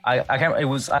airing, I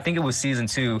think it was season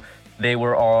 2. They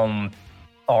were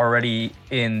already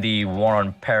in the War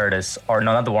on Paradis, or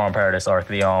no, not the War on Paradis arc.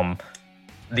 The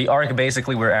arc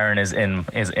basically where Eren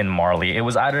is in Marley. It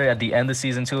was either at the end of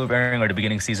season 2 of airing or the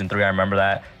beginning of season 3. I remember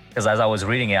that because as I was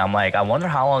reading it, I'm like, I wonder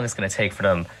how long it's gonna take for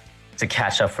them to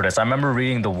catch up for this. I remember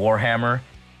reading the Warhammer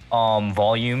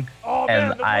volume,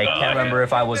 and I can't remember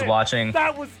if I was watching.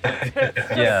 That was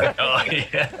yeah. Oh,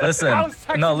 yeah. Listen.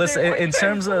 In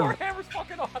terms of Warhammer's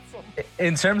fucking awesome.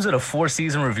 In terms of the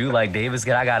 4-season review, like Davis,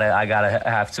 I gotta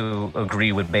have to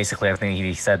agree with basically everything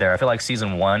he said there. I feel like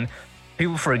season 1,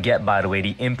 people forget, by the way,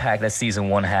 the impact that season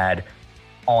 1 had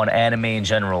on anime in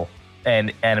general,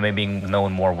 and anime being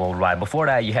known more worldwide. Before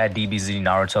that, you had DBZ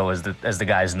Naruto as the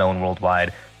guys known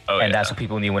worldwide, and that's what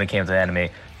people knew when it came to anime.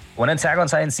 When Attack on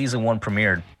Titan season 1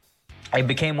 premiered, it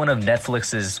became one of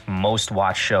Netflix's most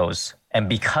watched shows, and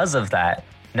because of that,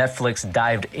 Netflix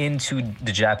dived into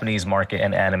the Japanese market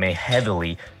and anime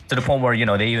heavily to the point where,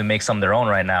 they even make some of their own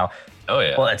right now. Oh,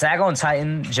 yeah. Well, Attack on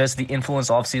Titan, just the influence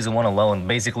of season 1 alone,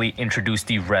 basically introduced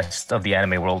the rest of the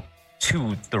anime world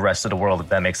to the rest of the world, if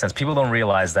that makes sense. People don't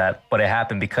realize that, but it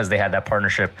happened because they had that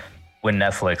partnership with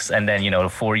Netflix. And then, the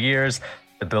 4 years,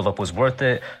 the buildup was worth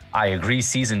it. I agree,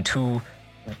 season 2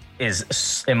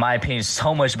 is, in my opinion,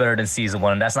 so much better than season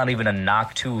 1. And that's not even a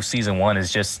knock to season 1,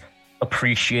 it's just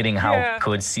appreciating how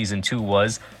good season 2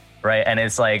 was, right? And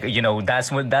it's like,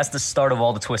 that's the start of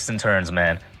all the twists and turns,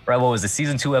 man. Right? What was it,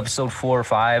 season 2, episode 4 or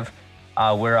 5,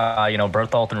 where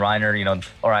Bertholdt and Reiner,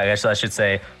 or I guess I should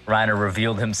say Reiner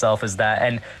revealed himself as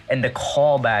that, and the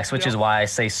callbacks, which is why I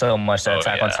say so much that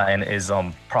Attack on Titan is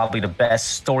probably the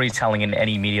best storytelling in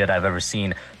any media that I've ever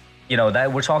seen.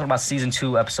 That we're talking about season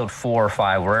 2, episode 4 or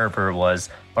 5, wherever it was,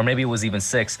 or maybe it was even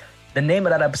 6. The name of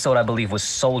that episode, I believe, was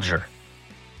Soldier.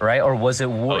 Right? Or was it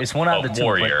it's one out of the two.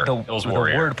 Warrior. It was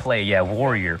Warrior. The wordplay,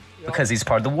 Warrior. Because he's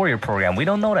part of the Warrior program. We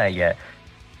don't know that yet.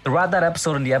 Throughout that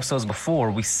episode and the episodes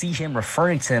before, we see him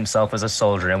referring to himself as a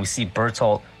soldier, and we see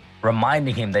Bertholdt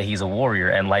reminding him that he's a warrior.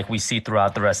 And like we see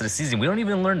throughout the rest of the season, we don't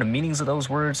even learn the meanings of those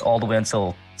words all the way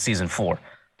until season 4,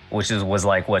 which was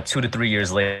like, 2 to 3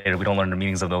 years later, we don't learn the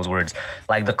meanings of those words.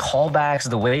 Like the callbacks,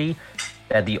 the way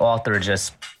that the author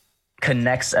just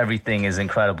connects everything is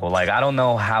incredible. Like, I don't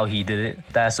know how he did it.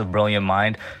 That's a brilliant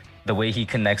mind. The way he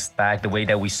connects back, the way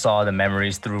that we saw the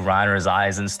memories through Reiner's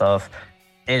eyes and stuff,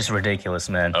 is ridiculous,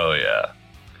 man. Oh, yeah.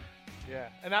 Yeah,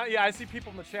 and I see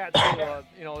people in the chat too,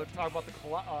 talk about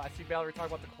I see Valerie talk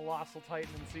about the Colossal Titan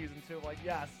in season 2. Like,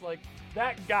 yes, like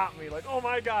that got me. Like, oh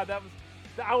my god,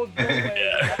 I was blown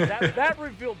away. that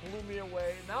reveal blew me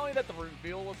away. Not only that the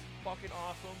reveal was fucking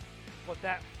awesome, but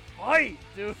that fight,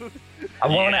 dude. I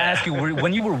want to ask you,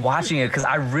 when you were watching it, because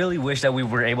I really wish that we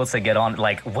were able to get on,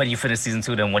 like, when you finished season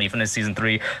 2, then when you finished season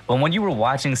 3. But when you were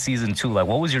watching season 2, like,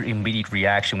 what was your immediate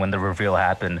reaction when the reveal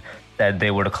happened that they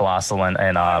were the Colossal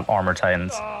and Armor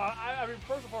Titans? I mean,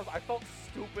 first and foremost, I felt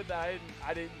stupid that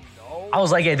I didn't know. I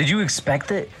was like, did you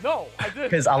expect it? No, I didn't.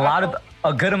 Because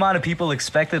a good amount of people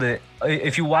expected it.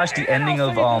 If you watch the ending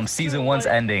of season 1's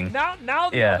ending. Now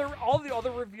all the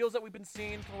other reveals that we've been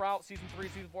seeing throughout season 3,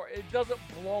 season 4, it doesn't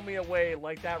blow me away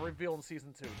like that reveal in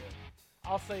season 2 did.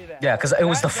 I'll say that. Yeah, because it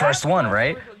was the first one,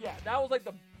 right? Yeah, that was like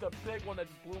the big one that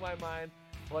just blew my mind.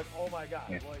 Like, oh my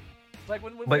god, like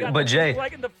when but Jay,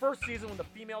 like in the first season when the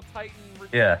female Titan,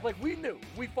 like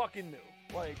we fucking knew,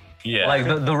 like like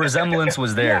the resemblance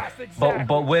was there. Yes, exactly.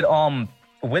 But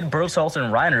with Bertholdt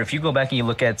and Reiner, if you go back and you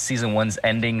look at season 1's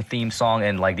ending theme song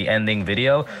and like the ending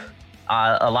video,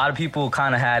 a lot of people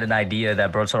kind of had an idea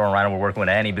that Bertholdt and Reiner were working with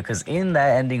Annie, because in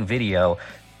that ending video,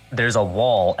 there's a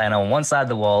wall, and on one side of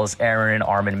the wall is Eren,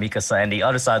 Armin, Mikasa, and the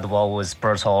other side of the wall was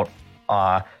Bertholdt,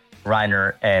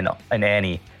 Reiner, and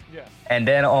Annie. Yeah. And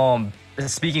then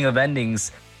speaking of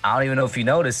endings, I don't even know if you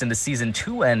noticed in the season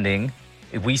 2 ending,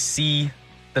 we see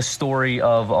the story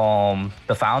of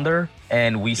the founder,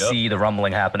 and we see the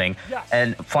rumbling happening. Yes.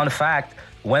 And fun fact,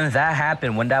 when that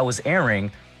happened, when that was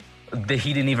airing,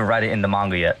 he didn't even write it in the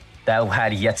manga yet. That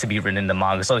had yet to be written in the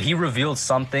manga. So he revealed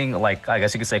something, like, I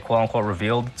guess you could say, quote unquote,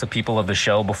 revealed to people of the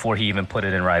show before he even put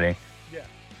it in writing.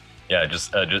 Yeah,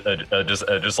 just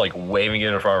like waving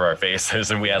it in front of our faces,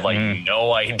 and we had like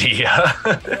no idea.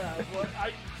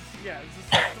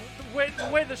 Well, the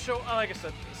way the show, like I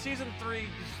said, season 3, it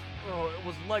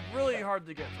was like really hard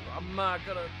to get through. I'm not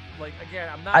gonna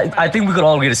I'm not. I think we could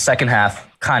all get a second half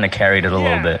kind of carried it a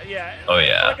little bit. Yeah. Oh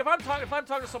yeah. Like if I'm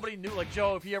talking to somebody new, like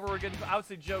Joe, if he ever were getting, I would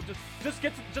say Joe, just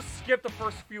skip the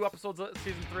first few episodes of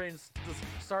season 3 and just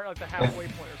start like the halfway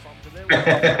point or something.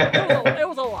 Because it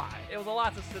was a lot. It was a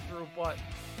lot to sit through, but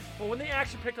when the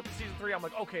action picked up in season 3, I'm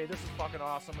like, okay, this is fucking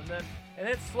awesome. And then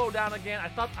it slowed down again. I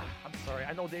thought, I'm sorry,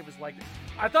 I know Davis liked it.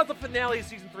 I thought the finale of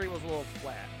season 3 was a little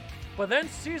flat, but then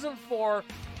season 4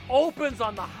 opens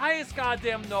on the highest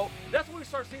goddamn note. That's when we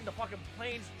start seeing the fucking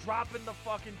planes dropping the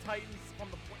fucking Titans from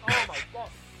the. Oh my god!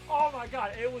 Oh my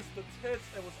god! It was the tits.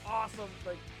 It was awesome.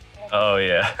 Like. Oh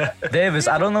yeah. Davis,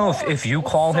 I don't know if you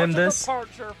call him this.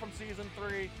 Departure from season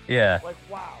 3. Yeah. Like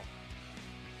wow.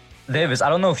 Davis, I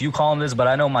don't know if you call him this, but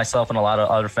I know myself and a lot of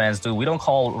other fans do. We don't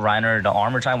call Reiner the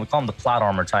Armor Titan. We call him the Plot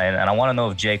Armor Titan, and I want to know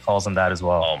if Jay calls him that as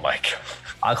well. Oh my god.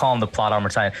 I call him the Plot Armor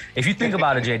Titan. If you think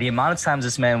about it, Jay, the amount of times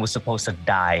this man was supposed to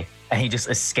die and he just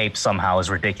escaped somehow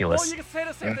is ridiculous. Well, you can say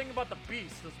the same thing about the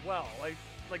Beast as well. Like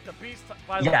the Beast.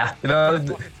 Yeah,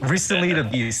 recently the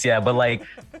Beast, yeah, but like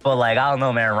I don't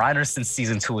know, man. Reiner since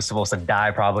season 2 was supposed to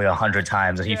die probably 100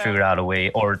 times, and he figured out a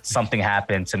way, or something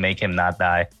happened to make him not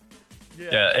die. And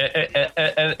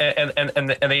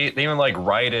they even like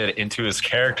write it into his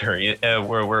character,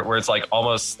 where it's like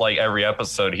almost like every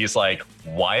episode he's like,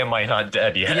 why am I not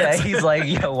dead yet? Yeah, he's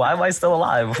like, why am I still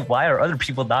alive? Why are other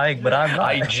people dying but I'm not?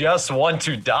 I just want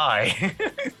to die.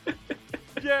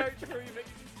 Yeah, true.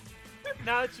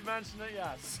 Now that you mention it,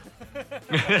 yes.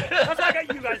 That's why I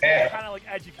got you guys to kind of like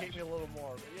educate me a little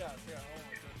more. But yes, yeah.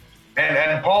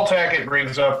 And Paul Tackett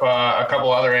brings up a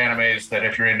couple other animes that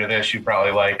if you're into this, you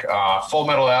probably like Full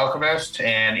Metal Alchemist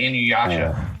and Inuyasha.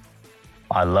 Yeah.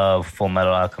 I love Full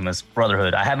Metal Alchemist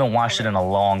Brotherhood. I haven't watched it in a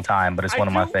long time, but it's one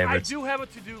of my favorites. I do have a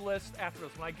to-do list after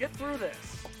this. When I get through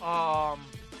this,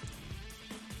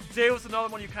 Jay was another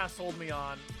one you kind of sold me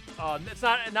on. It's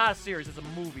not a series, it's a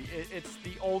movie. It's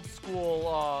the old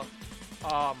school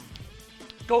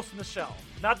Ghost in the Shell.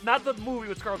 Not the movie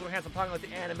with Scarlett Johansson. I'm talking like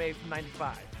the anime from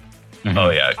 '95. Oh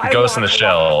yeah, Ghost in the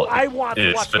Shell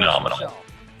is phenomenal.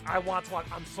 I want to watch.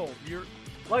 I'm sold.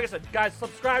 Like I said, guys,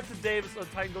 subscribe to Davis on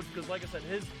Titan Goats because, like I said,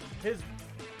 his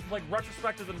like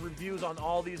retrospectives and reviews on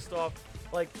all these stuff,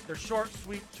 like they're short,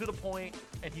 sweet, to the point,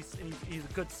 and he's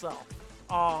a good sell.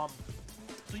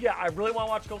 So yeah, I really want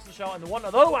to watch Ghost in the Shell, and the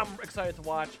other one I'm excited to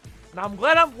watch. And I'm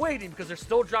glad I'm waiting because they're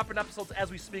still dropping episodes as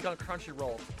we speak on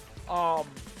Crunchyroll.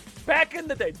 Back in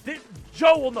the day,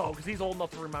 Joe will know because he's old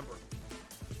enough to remember.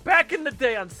 Back in the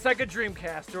day on Sega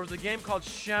Dreamcast, there was a game called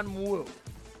Shenmue.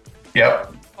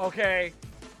 Yep. Okay,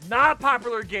 not a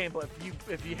popular game, but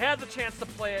if you had the chance to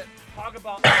play it, talk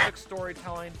about epic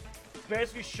storytelling.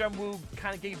 Basically, Shenmue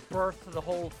kind of gave birth to the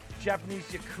whole Japanese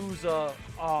Yakuza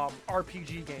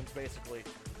RPG games, basically.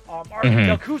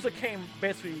 Yakuza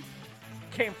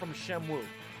came from Shenmue.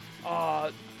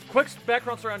 Quick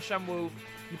background story on Shenmue.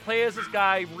 You play as this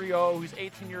guy, Ryo, who's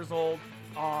 18 years old.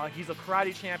 He's a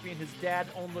karate champion. His dad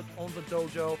owns a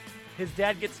dojo. His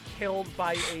dad gets killed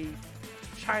by a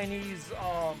Chinese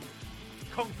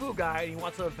kung fu guy, and he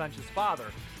wants to avenge his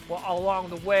father. Well, along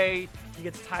the way, he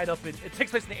gets tied up in... It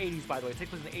takes place in the 80s, by the way. It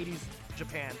takes place in the 80s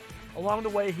Japan. Along the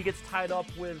way, he gets tied up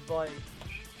with,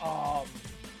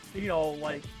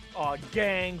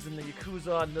 gangs and the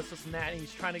Yakuza and this and that, and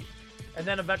he's trying to... And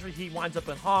then eventually he winds up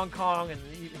in Hong Kong, and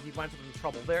he winds up in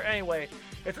trouble there. Anyway,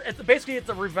 it's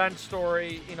a revenge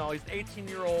story. You know, he's an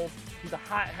 18-year-old. He's a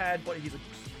hothead, but he's a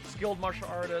skilled martial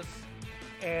artist.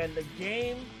 And the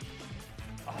game...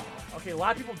 a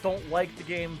lot of people don't like the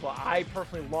game, but I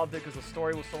personally loved it because the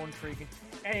story was so intriguing.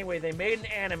 Anyway, they made an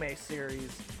anime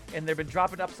series, and they've been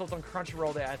dropping episodes on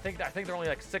Crunchyroll. I think they're only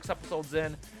like 6 episodes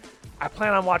in. I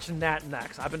plan on watching that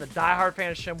next. I've been a diehard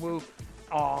fan of Shenmue.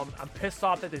 I'm pissed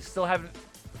off that they still haven't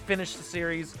finished the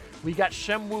series. We got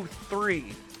Shenmue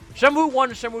 3. Shenmue 1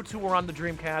 and Shenmue 2 were on the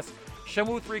Dreamcast.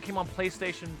 Shenmue 3 came on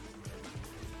PlayStation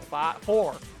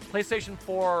 4. PlayStation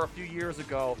 4 a few years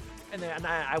ago. And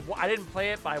I didn't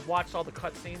play it, but I watched all the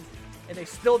cutscenes, and they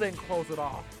still didn't close it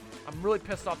off. I'm really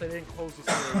pissed off they didn't close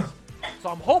the series. So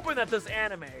I'm hoping that this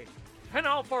anime, depending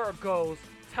on how far it goes,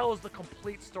 tells the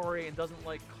complete story and doesn't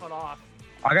like cut off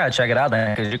I gotta check it out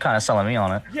then, because you're kind of selling me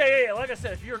on it. Yeah. Like I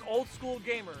said, if you're an old school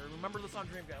gamer, remember this on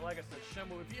Dreamcast. Like I said,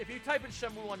 Shenmue. If you type in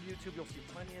Shenmue on YouTube, you'll see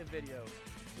plenty of videos.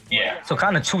 Yeah. So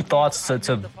kind of two thoughts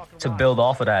to build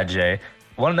off of that, Jay.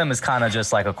 One of them is kind of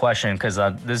just like a question, because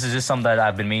this is just something that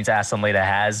I've been meaning to ask somebody that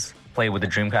has played with the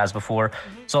Dreamcast before.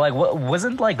 So like, what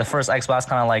wasn't like the first Xbox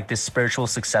kind of like this spiritual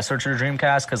successor to the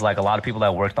Dreamcast? Because like a lot of people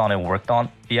that worked on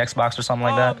the Xbox or something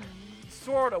like that.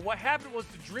 Sort of. What happened was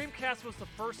the Dreamcast was the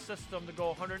first system to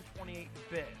go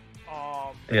 128-bit.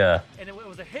 Yeah. And it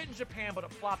was a hit in Japan, but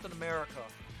it flopped in America.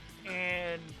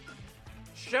 And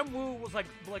Shenmue was like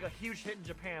a huge hit in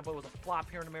Japan, but it was a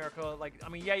flop here in America. Like, I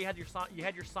mean, yeah, you had your Sonic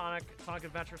Adventure,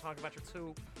 Sonic Adventure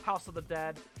 2, House of the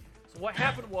Dead. So what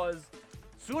happened was,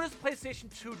 soon as PlayStation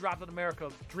 2 dropped in America,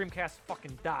 Dreamcast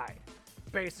fucking died,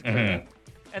 basically. Mm-hmm.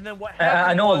 And then what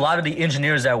happened? I know a lot of the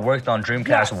engineers that worked on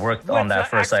Dreamcast worked on that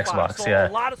first Xbox. So Yeah.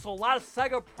 a lot of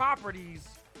Sega properties,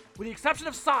 with the exception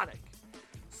of Sonic,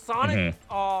 Sonic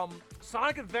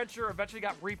Adventure eventually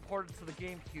got reported to the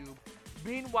GameCube.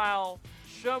 Meanwhile,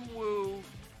 Shenmue,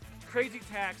 Crazy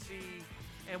Taxi,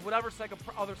 and whatever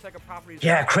other Sega properties.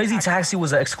 Yeah, Crazy Taxi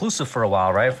was an exclusive for a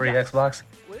while, right, for the Xbox?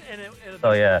 And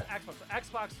Oh, yeah.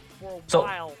 Xbox for a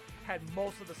while had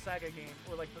most of the Sega games,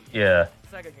 or like the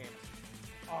Sega games.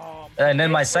 And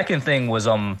then my second thing was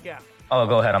Yeah. Oh,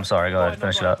 go ahead. I'm sorry. Go ahead.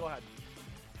 Finish it up. Go ahead.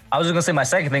 I was just gonna say my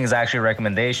second thing is actually a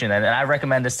recommendation, and I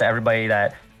recommend this to everybody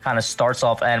that kind of starts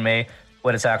off anime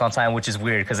with Attack on Titan, which is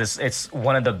weird because it's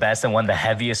one of the best and one of the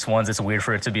heaviest ones. It's weird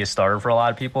for it to be a starter for a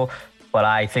lot of people, but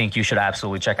I think you should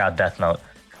absolutely check out Death Note.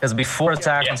 Because before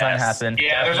Attack on Titan happened,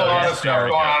 yeah, there's a lot of stuff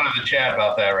going on in the chat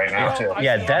about that right now too.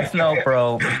 Yeah, Death Note,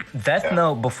 bro. Death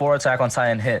Note before Attack on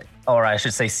Titan hit, or I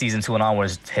should say season 2 and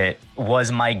onwards hit,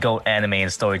 was my GOAT anime in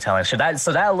storytelling. So that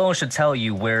alone should tell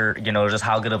you where, just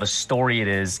how good of a story it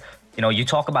is. You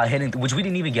talk about hitting, which we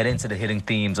didn't even get into the hidden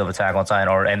themes of Attack on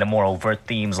Titan, and the more overt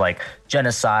themes like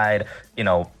genocide,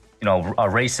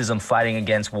 racism, fighting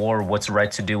against war, what's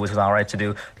right to do, what's not right to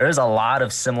do. There's a lot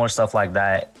of similar stuff like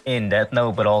that in Death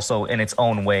Note, but also in its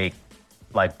own way,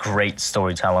 like great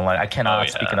storytelling. Like I cannot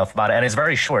speak enough about it, and it's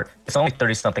very short. It's only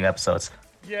 30-something episodes.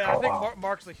 Yeah, I think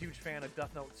Mark's a huge fan of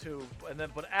Death Note too,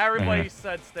 but everybody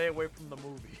said stay away from the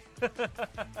movie.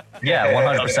 Yeah,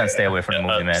 100% stay away from the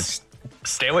movie, man.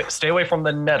 Stay away from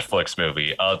the Netflix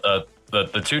movie.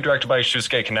 The two directed by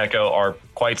Shusuke Kaneko are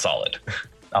quite solid.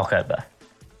 Okay, bet.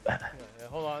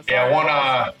 Hold on.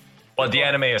 But the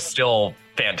anime is still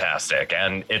fantastic,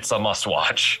 and it's a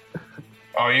must-watch.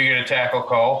 Oh, you gonna tackle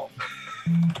Cole?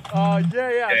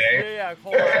 Yeah.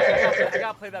 Hold on. I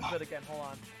gotta play that bit again. Hold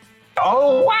on.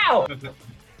 Oh wow!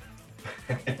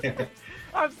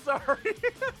 I'm sorry.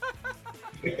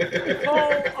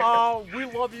 Cole, we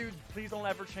love you. Please don't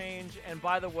ever change. And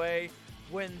by the way,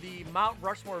 when the Mount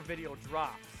Rushmore video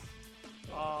drops,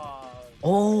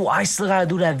 I still gotta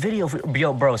do that video.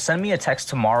 Yo, bro, send me a text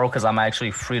tomorrow because I'm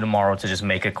actually free tomorrow to just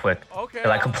make it quick. Okay.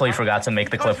 Because I completely forgot to make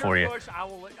the clip for you. I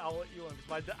will let you in.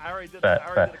 I already did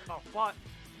a call, but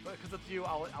because it's you,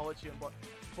 I'll let you in.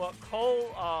 But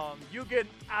Cole, you get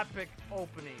an epic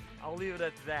opening. I'll leave it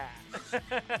at that.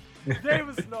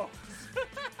 Davis knows.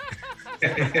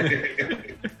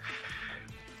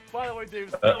 By the way,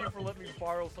 Davis, thank you for letting me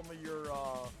borrow some of your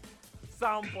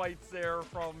sound bites there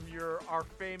from our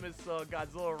famous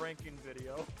Godzilla ranking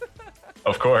video.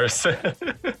 Of course. I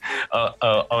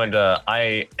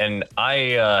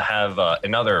have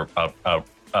another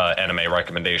anime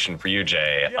recommendation for you,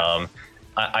 Jay. Yes.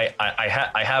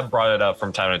 I have brought it up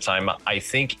from time to time. I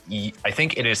think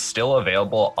it is still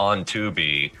available on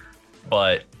Tubi,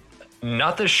 but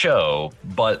not the show,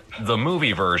 but the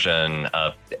movie version.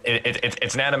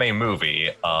 It's an anime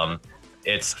movie.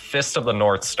 It's Fist of the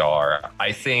North Star.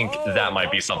 I think that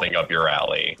might be something up your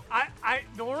alley.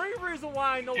 The only reason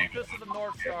why I know Fist of the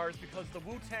North Star is because the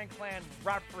Wu-Tang Clan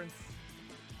reference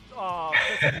Fist of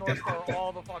the North Star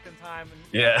all the fucking time. And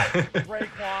Yeah.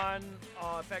 Raekwon,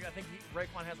 in fact, I think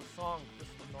Raekwon has a song,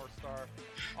 Fist of the North Star.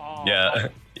 Yeah.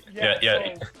 So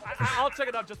I'll check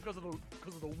it out just because of the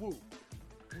Wu.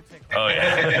 Wu-Tang Clan. Oh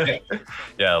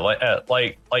yeah.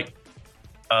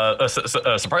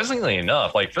 Surprisingly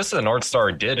enough, like Fist of the North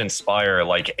Star did inspire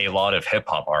like a lot of hip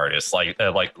hop artists, like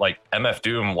MF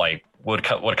Doom, like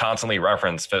would constantly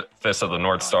reference Fist of the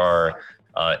North Star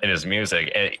in his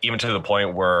music, and even to the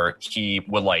point where he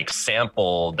would like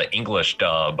sample the English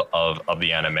dub of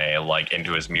the anime like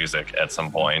into his music at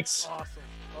some points. Awesome.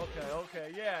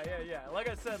 Okay. Yeah. Like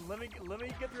I said, let me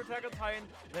get through Attack on Titan,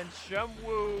 then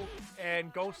Shenmue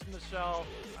and Ghost in the Shell,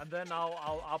 and then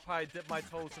I'll probably dip my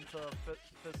toes into Fist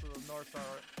of the North Star.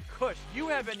 Kush, you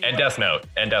have any? And Death Note.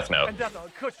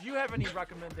 Kush, you have any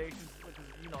recommendations?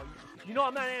 you know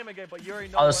I'm not an anime guy, but you already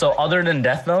know. So other than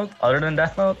Death Note,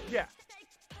 yeah.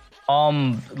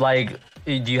 Like,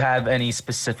 do you have any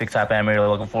specific type of anime you're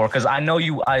looking for? Because I know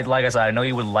like I said, I know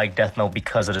you would like Death Note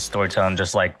because of the storytelling.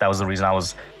 Just like that was the reason I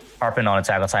was harping on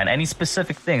Attack on Titan. Any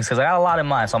specific things? Because I got a lot in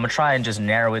mind, so I'm gonna try and just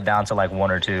narrow it down to like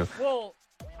one or two. Well,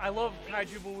 I love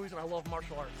kaiju movies and I love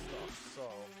martial arts stuff.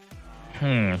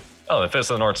 So. Oh, the Fist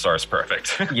of the North Star is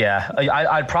perfect. Yeah,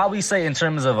 I'd probably say in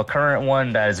terms of a current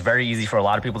one that is very easy for a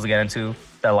lot of people to get into,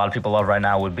 that a lot of people love right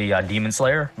now, would be Demon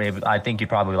Slayer. Maybe I think you'd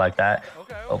probably like that.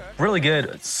 Okay. Really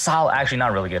good, solid. Actually,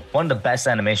 not really good. One of the best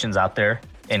animations out there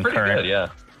in Pretty current. good, yeah.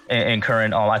 In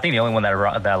current, I think the only one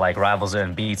that like rivals it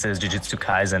and beats is Jujutsu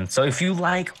Kaisen. So if you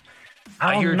like,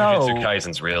 I hear don't know, Jujutsu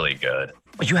Kaisen's really good.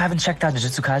 you haven't checked out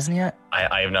Jujutsu Kaisen yet?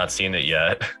 I have not seen it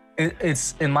yet.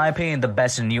 It's, in my opinion, the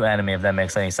best new anime, if that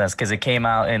makes any sense, because it came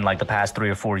out in like the past 3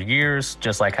 or 4 years,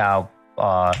 just like how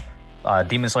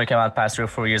Demon Slayer came out the past 3 or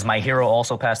 4 years. My Hero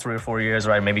also passed 3 or 4 years,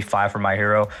 right? Maybe 5 for My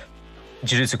Hero.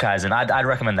 Jujutsu Kaisen, I'd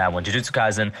recommend that one. Jujutsu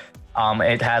Kaisen,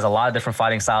 it has a lot of different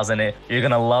fighting styles in it. You're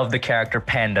gonna love the character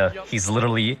Panda. Yep. He's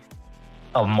literally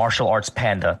a martial arts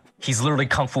panda. He's literally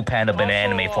Kung Fu Panda, but in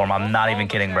anime form. I'm not even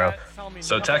kidding, bro.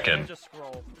 So Tekken.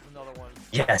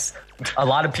 Yes, a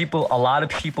lot of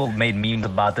people made memes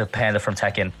about the panda from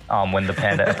Tekken when the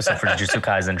panda episode for Jujutsu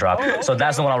Kaisen dropped. So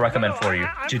that's the one I'll recommend for you,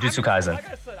 Jujutsu Kaisen. Like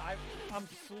I said, I'm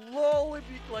slowly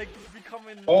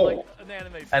becoming Oh. like an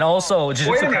anime fan. And also, Wait a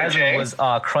Jujutsu minute, Kaisen Jay. was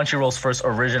Crunchyroll's first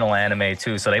original anime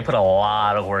too, so they put a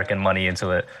lot of work and money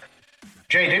into it.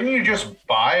 Jay, didn't you just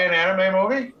buy an anime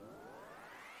movie?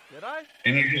 Did I?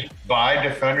 Didn't you just buy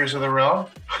Defenders of the Realm?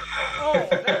 Oh,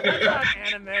 that's not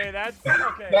anime. That's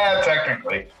okay. Yeah,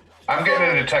 technically. I'm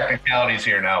getting into technicalities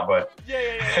here now, but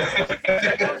Yeah.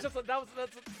 That was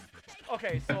that's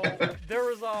okay. So there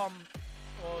was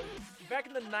back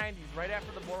in the 90s, right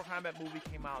after the Mortal Kombat movie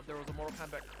came out, there was a Mortal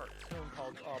Kombat cartoon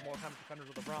called Mortal Kombat Defenders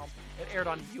of the Realm. It aired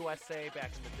on USA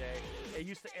back in the day. It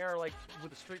used to air like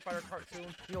with a Street Fighter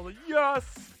cartoon. You know, the yes.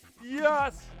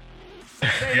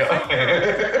 Same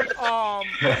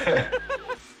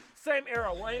same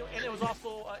era. And it was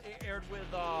also it aired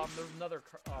with there was another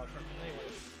cartoon. Anyway,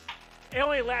 it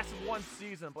only lasted one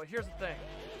season, but here's the thing: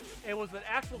 it was an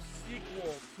actual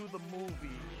sequel to the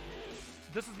movie.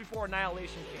 This is before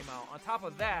Annihilation came out. On top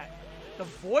of that, the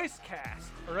voice cast.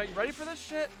 All right, you ready for this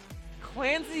shit?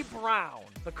 Clancy Brown,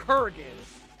 the Kurgan,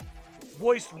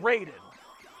 voiced Raiden.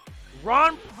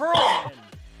 Ron Perlman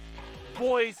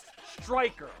voiced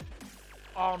Stryker.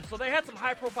 So they had some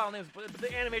high-profile names, but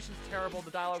the animation's terrible, the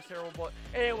dialogue's terrible. But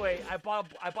anyway, I bought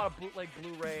a bootleg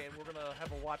Blu-ray, and we're gonna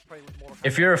have a watch party with Mortal Kombat.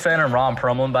 If you're a fan of Ron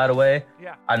Perlman, by the way,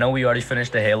 Yeah. I know we already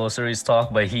finished the Halo series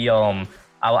talk, but he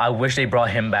I wish they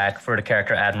brought him back for the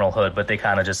character Admiral Hood, but they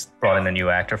kind of just brought in a new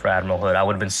actor for Admiral Hood. I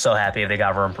would have been so happy if they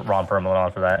got Ron Perlman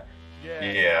on for that.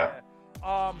 Yeah.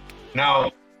 I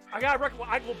now got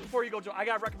before you go, Joe. I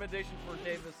got a recommendation for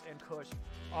Davis and Kush.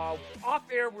 Off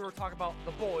air, we were talking about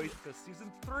The Boys because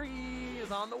season 3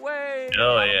 is on the way.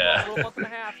 Oh, yeah. A little month and a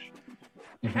half.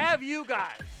 Have you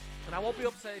guys? And I won't be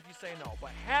upset if you say no,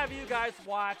 but have you guys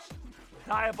watched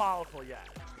Diabolical yet?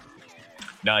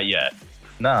 Not yet.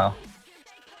 No,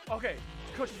 Okay,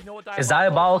 Kush, you know what Diabolical is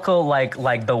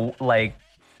diabolical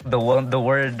the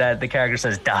word that the character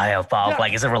says diabolical? Yeah.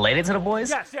 Like, is it related to The Boys?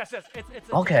 Yes. It's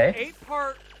Okay. an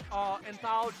 8-part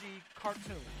anthology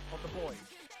cartoon of The Boys.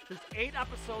 There's 8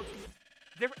 episodes,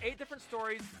 8 different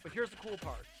stories, but here's the cool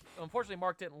part. Unfortunately,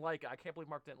 Mark didn't like it. I can't believe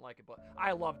Mark didn't like it, but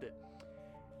I loved it.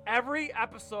 Every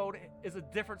episode is a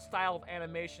different style of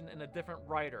animation and a different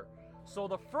writer. So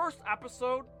the first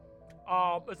episode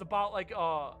is about like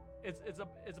it's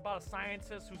about a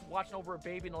scientist who's watching over a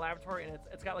baby in the laboratory, and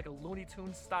it's got like a Looney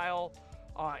Tunes style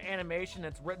animation.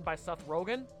 It's written by Seth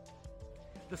Rogen.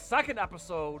 The second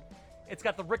episode, it's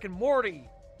got the Rick and Morty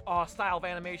style of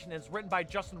animation, and it's written by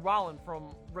Justin Roiland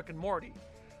from Rick and Morty.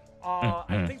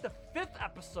 I think the 5th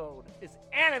episode is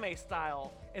anime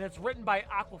style, and it's written by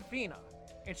Aquafina,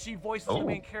 and she voices the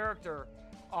main character.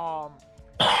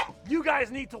 You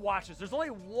guys need to watch this. There's only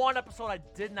one episode I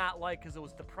did not like because it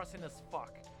was depressing as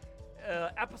fuck.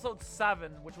 Episode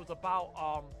 7, which was about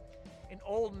an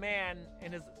old man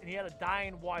and he had a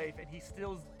dying wife, and he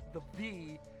steals the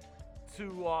V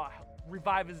to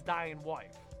revive his dying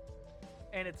wife.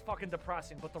 And it's fucking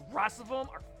depressing, but the rest of them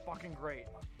are fucking great.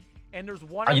 And there's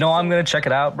one. You know, I'm gonna check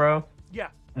it out, bro. Yeah.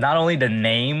 Not only the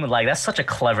name, like that's such a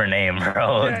clever name,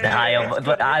 bro.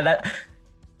 Yeah,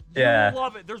 Yeah. You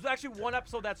love it. There's actually one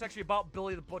episode that's actually about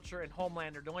Billy the Butcher and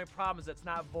Homelander. The only problem is it's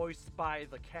not voiced by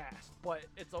the cast, but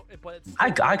it's.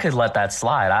 I could let that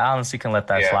slide. I honestly can let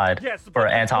that slide Yes, for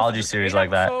an anthology series like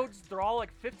that. They're all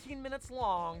like 15 minutes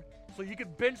long, so you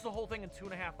could binge the whole thing in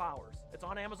 2.5 hours. It's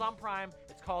on Amazon Prime.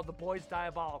 It's called The Boys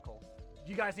Diabolical.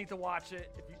 You guys need to watch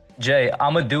it. Jay,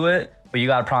 I'm gonna do it, but you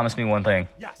gotta promise me one thing.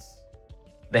 Yes.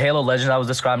 The Halo Legends I was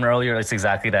describing earlier, it's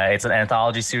exactly that. It's an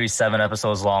anthology series, 7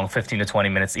 episodes long, 15 to 20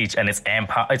 minutes each, and it's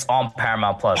on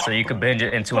Paramount Plus, so you could binge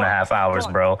it in 2.5 hours,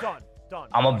 bro. Done.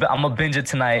 I'm gonna binge it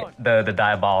tonight. The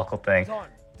Diabolical thing. Done.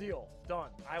 Deal. Done.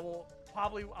 I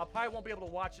probably won't be able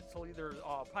to watch it till either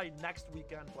probably next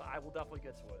weekend, but I will definitely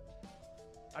get to it.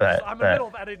 I'm in the middle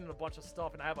of editing a bunch of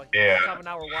stuff, and I have like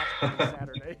 7-hour watch party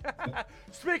Saturday.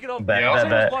 Speaking of,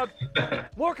 plug,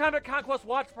 Lore Combat Conquest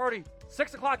watch party,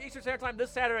 6 o'clock Eastern Standard Time this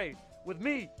Saturday with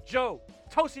me, Joe,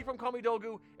 Tosi from Komi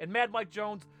Dogu, and Mad Mike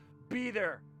Jones. Be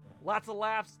there. Lots of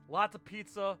laughs, lots of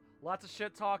pizza, lots of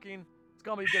shit talking. It's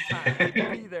gonna be a good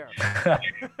time. Be there.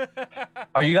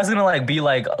 Are you guys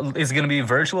gonna is it gonna be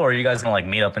virtual, or are you guys gonna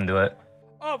meet up and do it?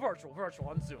 Oh, virtual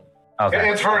on Zoom.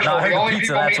 Okay. It's virtual. No, I heard the only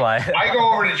pizza, people that's why. I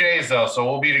go over to Jay's though, so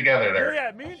we'll be together there.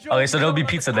 Yeah, me and Joe. Okay, so there'll be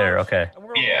pizza there. Okay. And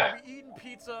we're gonna be eating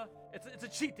pizza. It's a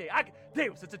cheat day.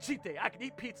 Davis, it's a cheat day. I can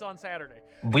eat pizza on Saturday.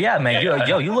 But yeah, man,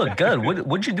 you look good.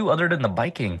 What'd you do other than the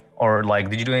biking, or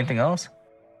did you do anything else?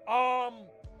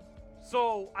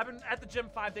 So I've been at the gym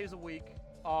 5 days a week.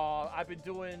 I've been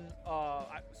doing. So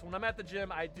when I'm at the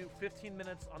gym, I do 15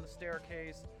 minutes on the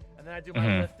staircase, and then I do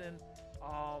my lifting.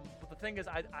 But the thing is,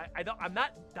 I'm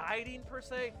not dieting per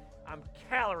se. I'm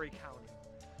calorie counting.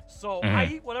 So I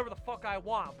eat whatever the fuck I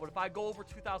want. But if I go over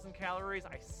 2,000 calories,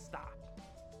 I stop.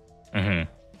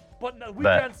 But no,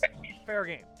 weekends, fair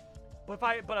game. But if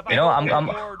I I'm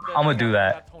gonna do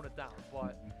that. Tone it down.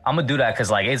 But I'm gonna do that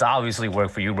because it's obviously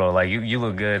worked for you, bro. You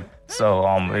look good, so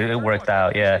it worked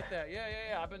out. Yeah.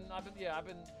 I've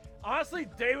been. Honestly,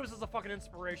 Davis is a fucking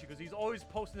inspiration because he's always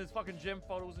posting his fucking gym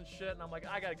photos and shit, and I'm like,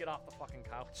 I gotta get off the fucking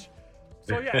couch.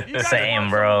 So yeah, if you guys Same,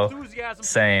 want bro. some enthusiasm,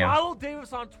 Same. follow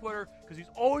Davis on Twitter because he's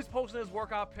always posting his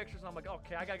workout pictures, and I'm like,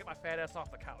 okay, I gotta get my fat ass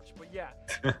off the couch. But yeah,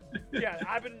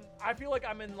 I feel like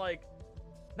I'm in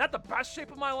not the best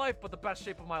shape of my life, but the best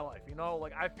shape of my life.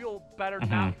 I feel better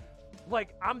now.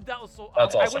 I'm down. So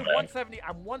That's I awesome, weigh man. 170.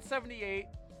 I'm 178.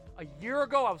 A year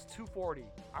ago, I was 240.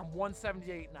 I'm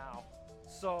 178 now.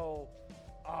 So,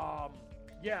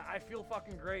 yeah, I feel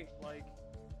fucking great.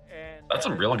 And That's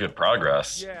some real good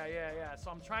progress. Yeah. So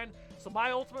I'm trying. So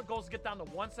my ultimate goal is to get down to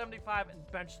 175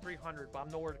 and bench 300, but I'm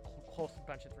nowhere close to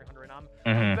benching 300. And I'm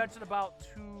benching about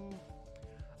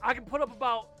I can put up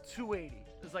about 280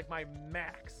 is my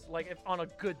max. If on a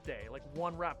good day,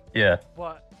 one rep. Yeah.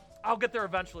 But I'll get there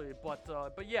eventually. But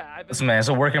yeah, It's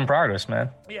a work in progress, man.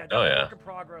 Yeah. Oh, yeah. Work in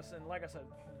progress. And like I said,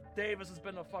 Davis has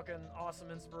been a fucking awesome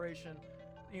inspiration.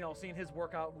 Seeing his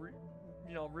workout,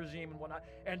 regime and whatnot.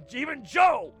 And even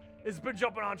Joe has been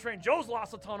jumping on train. Joe's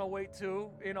lost a ton of weight too,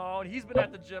 and he's been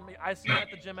at the gym. I see him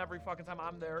at the gym every fucking time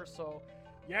I'm there. So,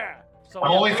 yeah. So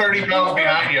I'm only 30 pounds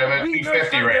behind you. I'm at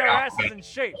 250 right our now. asses in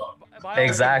shape.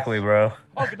 Exactly, bro.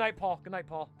 Oh, good night, Paul. Good night,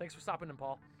 Paul. Thanks for stopping in,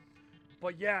 Paul.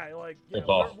 But yeah, Hey,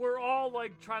 Paul. we're all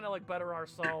trying to better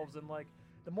ourselves, and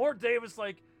the more Davis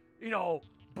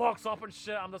bulks up and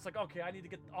shit, I'm just okay, I need to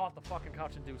get off the fucking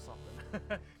couch and do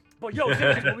something. But yo,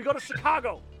 Davis, when we go to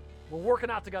Chicago, we're working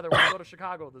out together. When we go to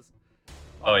Chicago this.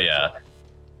 Oh, yeah.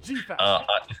 G-Fest.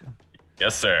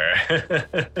 Yes, sir.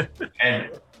 And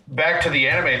back to the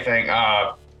anime thing,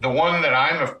 the one that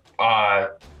I'm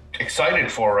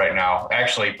excited for right now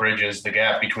actually bridges the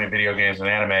gap between video games and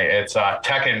anime. It's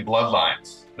Tekken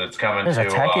Bloodlines that's coming There's to. a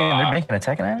Tekken. They're making a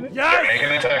Tekken anime. Yes! They're making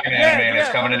a Tekken anime, and it's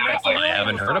coming to Netflix. I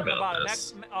haven't heard was talking about it.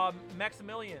 this.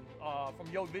 Maximilian from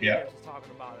Yo Video Games was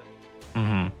talking about it.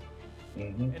 Mhm.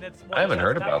 And it's I haven't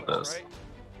heard Netflix, about this. right?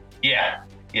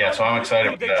 Yeah. So I'm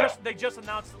excited They for that. just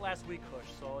announced it last week, Kush,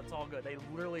 so it's all good. They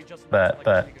literally just Bet, announced it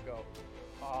bet. a week ago.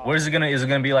 Where's it gonna? Is it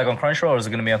gonna be on Crunchyroll, or is it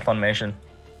gonna be on Funimation?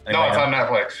 No, it's on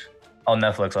Netflix. Oh,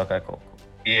 Netflix. Okay, cool.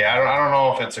 Yeah, I don't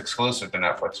know if it's exclusive to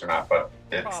Netflix or not, but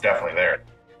it's Probably. definitely there.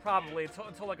 Probably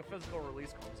until a physical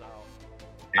release comes out.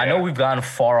 I know Yeah. we've gotten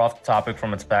far off the topic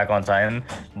from its Attack on Titan,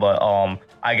 but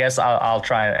I guess I'll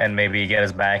try and maybe get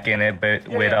us back in it. But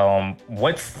with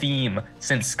what theme?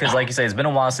 Because like you said, it's been a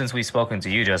while since we've spoken to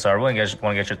you, Jess. So I really want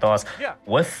to get your thoughts. Yeah.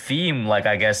 What theme,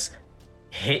 I guess,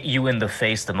 hit you in the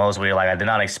face the most? Where you're I did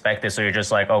not expect this, or you're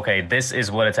just okay, this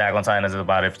is what Attack on Titan is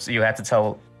about. If you had to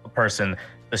tell a person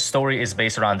the story is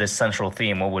based around this central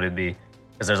theme, what would it be?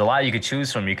 Because there's a lot you could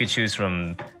choose from. You could choose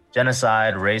from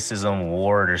genocide, racism,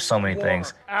 war. There's so many War.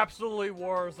 things. Absolutely,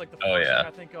 war is the first Oh, yeah. thing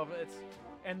I think of.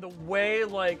 and the way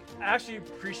like I actually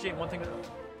appreciate one thing.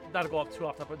 Not to go up too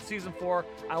off top, but in season 4,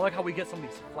 I like how we get some of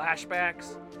these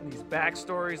flashbacks and these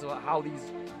backstories about how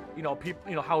these,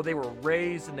 people, how they were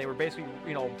raised, and they were basically,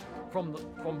 from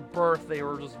birth, they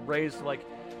were just raised to like,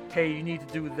 hey, you need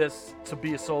to do this to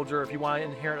be a soldier. If you want to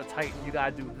inherit a Titan, you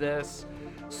gotta do this.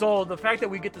 So the fact that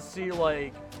we get to see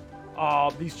like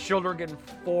these children getting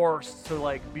forced to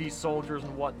like be soldiers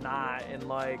and whatnot, and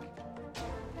like,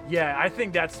 yeah, I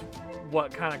think that's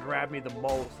what kind of grabbed me the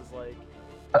most is like.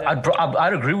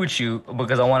 I'd agree with you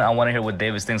because I want to hear what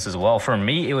Davis thinks as well. For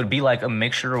me, it would be like a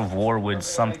mixture of war with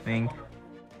something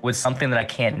that I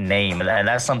can't name, and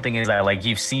that's something is that like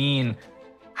you've seen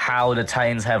how the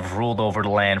Titans have ruled over the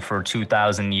land for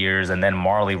 2,000 years, and then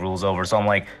Marley rules over. So I'm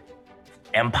like,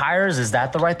 empires, is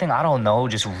that the right thing? I don't know,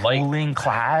 just ruling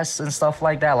class and stuff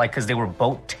like that, like because they were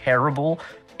both terrible,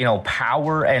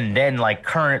 power, and then like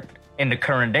in the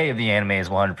current day of the anime is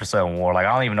 100% war. Like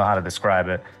I don't even know how to describe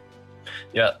it.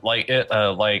 Yeah, like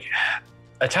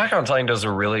Attack on Titan does a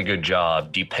really good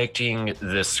job depicting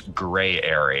this gray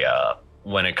area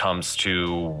when it comes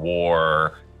to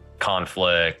war,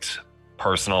 conflict,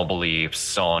 personal beliefs,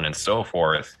 so on and so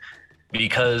forth,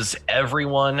 because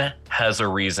everyone has a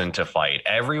reason to fight.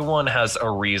 Everyone has a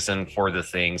reason for the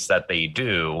things that they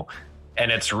do, and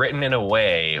it's written in a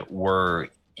way where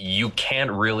you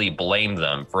can't really blame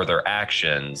them for their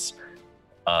actions.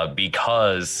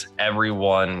 Because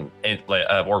everyone,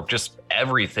 or just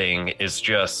everything is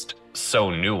just so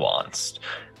nuanced.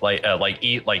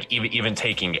 Even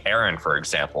taking Eren for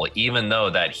example, even though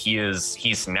that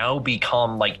he's now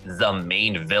become like the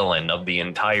main villain of the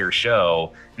entire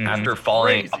show after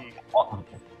following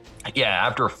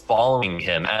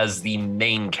him as the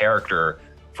main character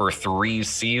for 3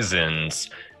 seasons,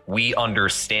 we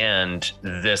understand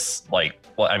this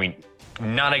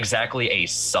not exactly a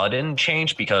sudden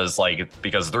change because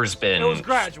there's been it was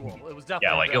gradual. It was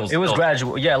definitely it was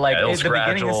gradual. Yeah, like it was the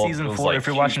beginning of season 4. If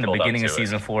you're watching the beginning of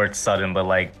season 4, it's sudden, but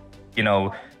like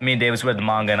me and Davis read the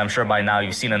manga, and I'm sure by now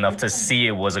you've seen enough to see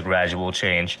it was a gradual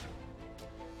change.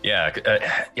 Yeah,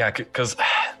 because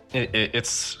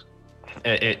it's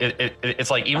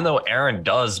like even though Eren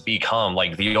does become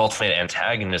like the ultimate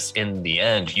antagonist in the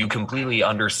end, you completely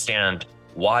understand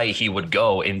why he would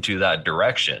go into that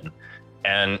direction.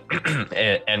 And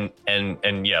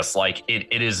yes, like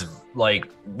it is like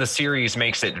the series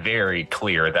makes it very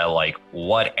clear that like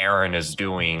what Eren is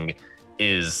doing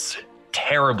is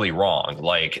terribly wrong,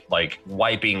 like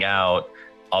wiping out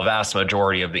a vast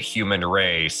majority of the human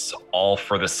race, all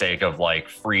for the sake of like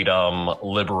freedom,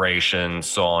 liberation,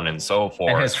 so on and so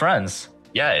forth. And his friends.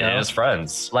 Yeah, his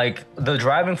friends. Like the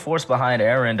driving force behind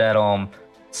Eren that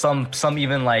some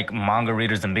even like manga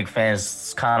readers and big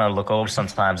fans kind of look over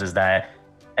sometimes is that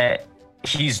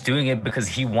he's doing it because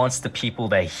he wants the people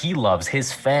that he loves,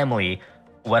 his family,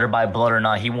 whether by blood or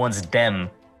not, he wants them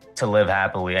to live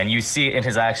happily. And you see it in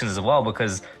his actions as well,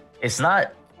 because it's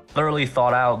not thoroughly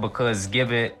thought out, because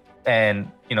give it,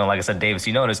 and like I said, Davis,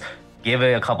 you notice, give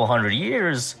it a couple hundred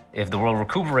years, if the world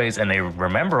recuperates and they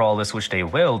remember all this, which they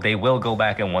will go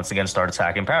back and once again start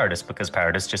attacking Paradis, because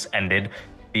Paradis just ended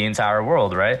the entire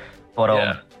world, right?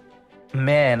 But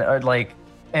man,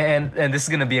 and this is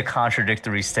gonna be a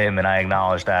contradictory statement, I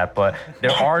acknowledge that, but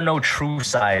there are no true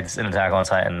sides in Attack on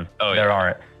Titan. There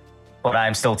aren't. But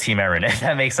I'm still Team Eren, if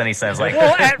that makes any sense. Like,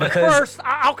 well, at first,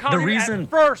 I'll count the reason. At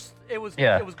first, it was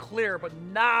clear, but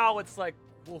now it's like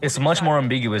it's much more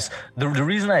ambiguous. The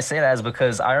reason I say that is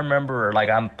because I remember, like,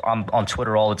 I'm on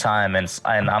Twitter all the time, and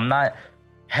I'm not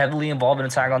heavily involved in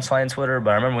Attack on Titan Twitter,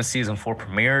 but I remember when season 4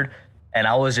 premiered, and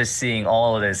I was just seeing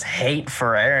all of this hate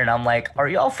for Eren. I'm like, are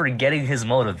y'all forgetting his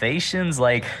motivations?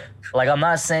 Like I'm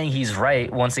not saying he's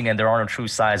right. Once again, there are no true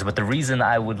sides, but the reason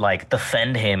I would like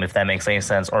defend him, if that makes any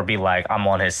sense, or be like I'm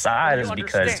on his side, is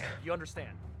because you understand.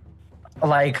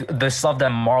 Like the stuff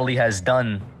that Marley has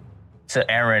done to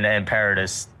Eren and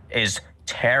Paradis is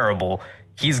terrible.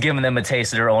 He's given them a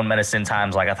taste of their own medicine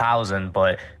times like 1,000,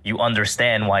 but you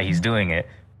understand why he's doing it.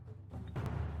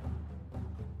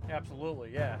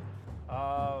 Absolutely, yeah.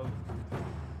 All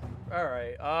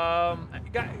right.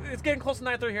 It's getting close to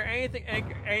 9:30 here.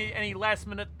 Any last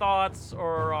minute thoughts,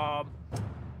 or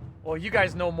well, you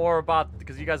guys know more about,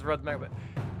 because you guys read the manga.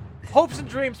 Hopes and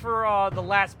dreams for the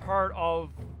last part of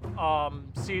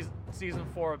season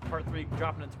 4, part 3,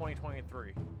 dropping in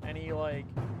 2023. Any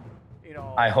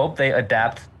I hope they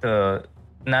adapt not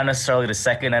necessarily the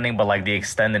second ending, but like the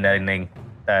extended ending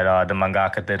that the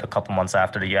mangaka did a couple months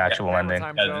after the actual ending.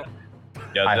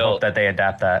 I hope that they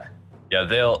adapt that. Yeah,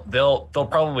 they'll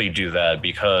probably do that,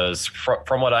 because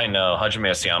from what I know, Hajime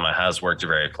Isayama has worked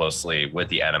very closely with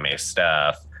the anime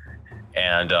staff,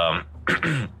 And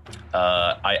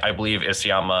I believe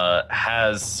Isayama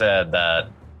has said that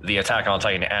the Attack on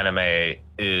Titan anime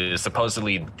is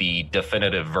supposedly the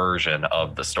definitive version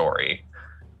of the story.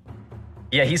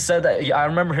 Yeah, he said that. I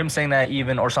remember him saying that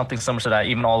even, or something similar to that,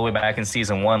 even all the way back in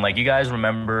season 1. Like, you guys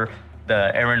remember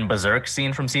the Eren Berserk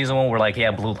scene from season 1 where, like, he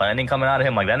had blue lightning coming out of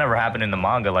him? Like, that never happened in the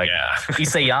manga. Like, Yeah.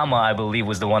 Isayama, I believe,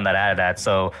 was the one that added that.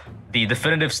 So the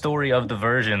definitive story of the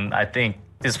version, I think,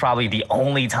 is probably the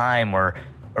only time, or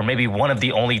maybe one of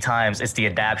the only times, it's the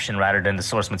adaptation rather than the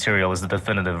source material is the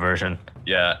definitive version.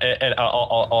 Yeah, and I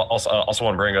also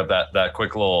want to bring up that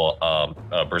quick little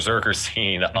Berserker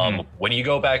scene. When you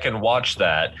go back and watch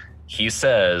that, he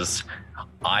says,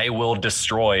 "I will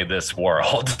destroy this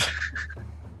world."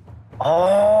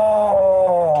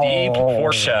 Oh, Deep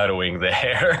foreshadowing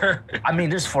there. I mean,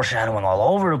 there's foreshadowing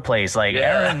all over the place. Like,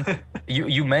 Yeah. Eren,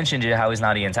 you mentioned it, how he's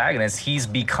not the antagonist. He's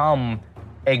become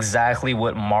exactly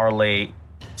what Marley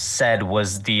said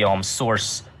was the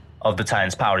source of the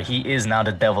Titan's power. He is now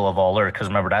the devil of all Earth. Because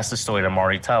remember, that's the story that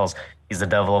Marley tells. He's the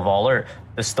devil of all Earth.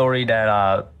 The story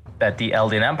that the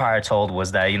Eldian Empire told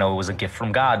was that, it was a gift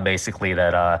from God, basically,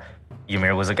 that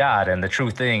Ymir was a god. And the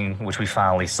true thing, which we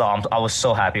finally saw, I was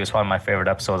so happy. It was one of my favorite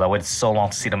episodes. I waited so long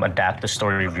to see them adapt the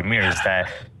story of Ymir, is that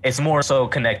it's more so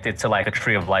connected to like a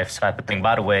tree of life type of thing.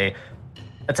 By the way,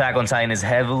 Attack on Titan is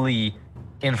heavily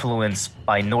influenced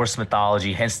by Norse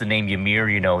mythology, hence the name Ymir,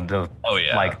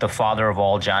 like the father of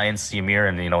all giants, Ymir,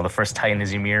 and the first Titan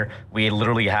is Ymir. We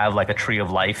literally have like a tree of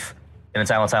life in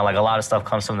Attack on Titan. Like, a lot of stuff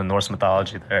comes from the Norse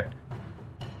mythology there.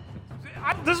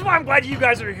 This is why I'm glad you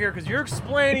guys are here, because you're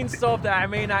explaining stuff that I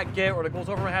may not get, or that goes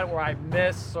over my head, or I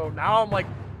miss. So now I'm like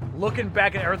looking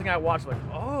back at everything I watched, like,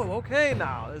 oh, okay,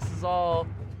 now this is all,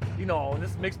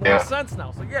 this makes more sense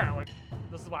now. So yeah, like,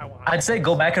 this is why I want. I'd say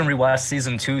go back and rewatch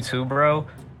season 2 too, bro,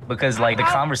 because like the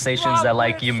conversations that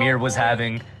like Ymir was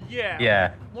having.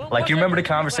 Yeah. Like, you remember the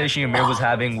conversation Ymir was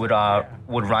having with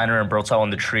Reiner and Bertel on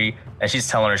the tree, and she's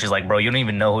telling her, she's like, bro, you don't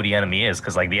even know who the enemy is,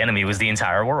 because like the enemy was the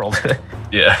entire world.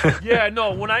 Yeah. Yeah,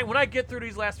 no, when I get through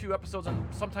these last few episodes, and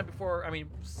sometime before,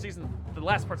 the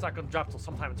last part's not gonna drop till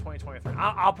sometime in 2023.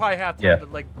 I'll probably have to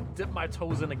like dip my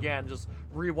toes in again, just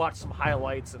rewatch some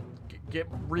highlights and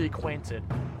get reacquainted.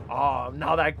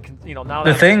 Now that I can, now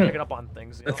that I'm picking up on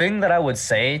things. The thing that I would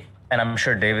say, and I'm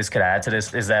sure Davis could add to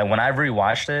this, is that when I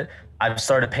rewatched it, I've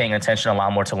started paying attention a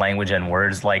lot more to language and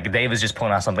words. Like, Dave is just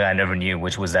pulling out something I never knew,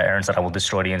 which was that Eren said, "I will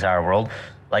destroy the entire world."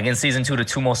 Like, in season 2, the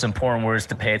two most important words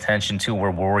to pay attention to were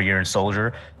warrior and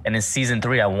soldier. And in season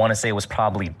 3, I want to say it was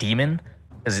probably demon,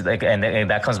 because and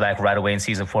that comes back right away in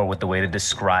season 4 with the way to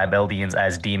describe Eldians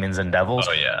as demons and devils.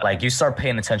 Oh, yeah. Like, you start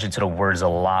paying attention to the words a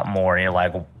lot more, and you're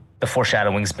like, the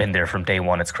foreshadowing's been there from day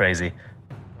one. It's crazy.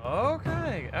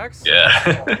 Okay, excellent.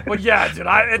 Yeah. But yeah, dude,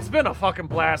 it's been a fucking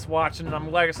blast watching,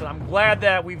 and like I said, I'm glad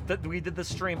that we did the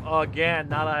stream again.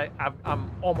 Now that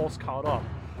I'm almost caught up.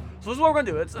 So this is what we're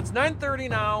gonna do. It's 9:30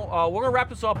 now. We're gonna wrap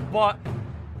this up, but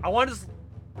I want to just,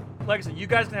 like I said, you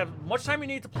guys can have much time you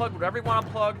need to plug whatever you want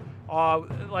to plug.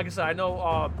 Like I said, I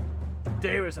know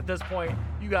Davis, at this point,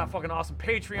 you got a fucking awesome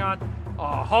Patreon.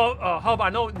 Hub,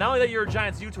 I know not only that you're a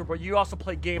Giants YouTuber, but you also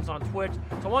play games on Twitch.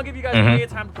 So I want to give you guys plenty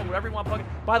of time to plug whatever you want to plug.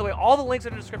 By the way, all the links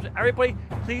in the description. Everybody,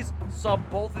 please sub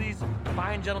both of these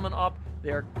fine gentlemen up.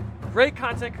 They're great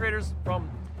content creators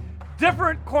from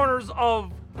different corners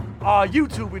of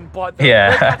YouTubing, but they're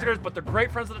great content creators, but they're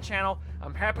great friends of the channel.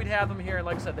 I'm happy to have them here, and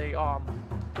like I said, they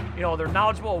they're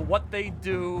knowledgeable of what they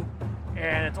do,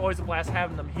 and it's always a blast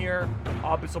having them here.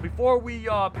 So before we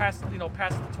pass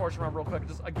the torch around real quick,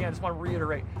 just want to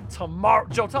reiterate, tomorrow,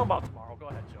 Joe, tell them about tomorrow. Go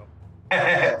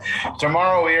ahead, Joe.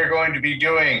 Tomorrow we are going to be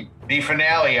doing the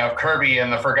finale of Kirby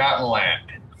and the Forgotten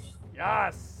Land.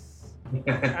 Yes. And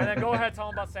then go ahead, tell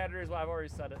them about Saturday as well. I've already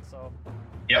said it, so.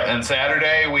 Yep, and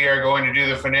Saturday we are going to do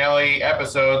the finale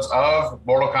episodes of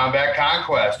Mortal Kombat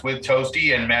Conquest with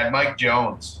Toasty and Mad Mike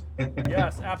Jones.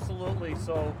 Yes, absolutely.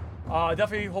 So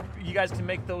definitely hope you guys can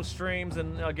make those streams,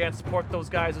 and again, support those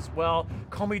guys as well.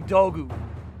 Komi Dogu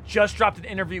just dropped an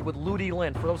interview with Ludi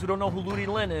Lin. For those who don't know who Ludi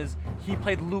Lin is, he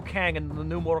played Liu Kang in the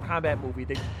new Mortal Kombat movie.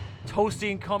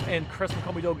 Toasty and Chris from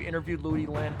Komi Dogu interviewed Ludi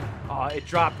Lin. It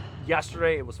dropped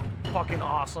yesterday. It was fucking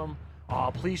awesome.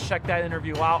 Please check that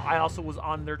interview out. I also was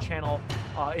on their channel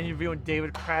interviewing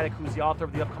David Craddock, who's the author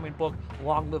of the upcoming book,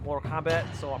 Long Live Mortal Kombat.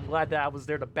 So I'm glad that I was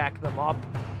there to back them up.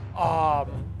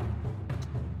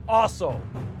 Also,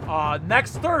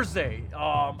 next Thursday,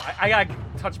 I got to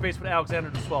touch base with Alexander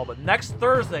Deswell, but next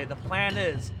Thursday, the plan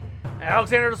is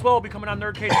Alexander Deswell will be coming on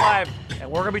Nerd Cage Live,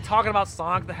 and we're going to be talking about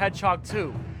Sonic the Hedgehog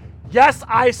 2. Yes,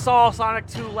 I saw Sonic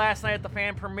 2 last night at the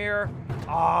fan premiere.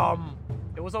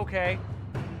 It was okay.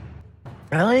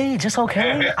 Really? Just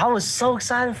okay? I was so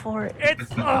excited for it.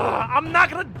 It's I'm not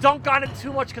gonna dunk on it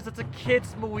too much because it's a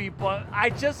kids movie, but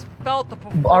I just felt the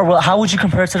performance. Or well, how would you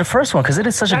compare it to the first one? Because it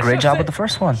did such a That's great just job it. with the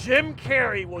first one. Jim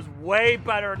Carrey was way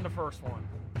better than the first one.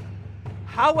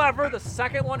 However, the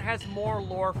second one has more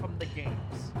lore from the games.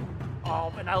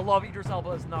 And I love Idris Elba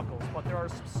as Knuckles, but there are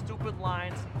some stupid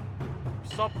lines,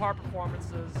 subpar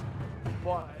performances,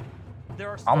 but there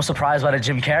are. I'm surprised by the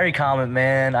Jim Carrey comment,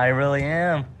 man. I really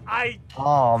am.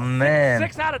 Oh man.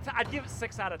 6 out of 10. I'd give it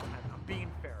 6 out of 10. I'm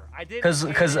being fair. I did.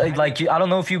 Because like I don't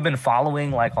know if you've been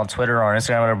following like on Twitter or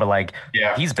Instagram or whatever, but like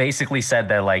he's basically said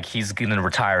that like he's gonna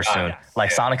retire soon. Yes.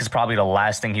 Like Sonic is probably the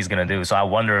last thing he's gonna do. So I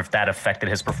wonder if that affected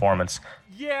his performance.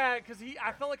 Yeah, because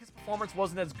I felt like his performance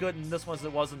wasn't as good in this one as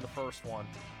it was in the first one.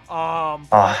 There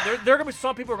are gonna be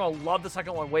some people who are gonna love the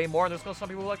second one way more, and there's gonna be some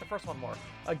people who like the first one more.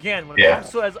 Again, when it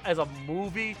comes to as a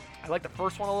movie, I like the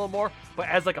first one a little more, but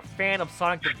as like a fan of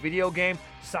Sonic the video game,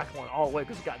 second one all the way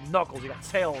because you got Knuckles, you got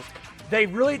Tails. They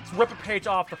really rip a page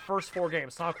off the first 4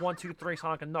 games: Sonic 1, 2, 3,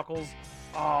 Sonic and Knuckles.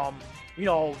 You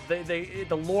know,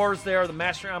 the lore's there, the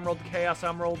Master Emerald, the Chaos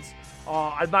Emeralds.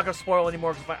 I'm not gonna spoil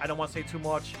anymore because I don't want to say too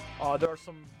much. There are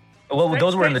some. Well,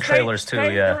 those were in the trailers too.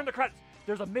 Yeah. During the credits.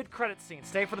 There's a mid-credit scene.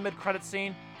 Stay for the mid-credit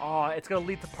scene. It's gonna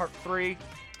lead to part 3.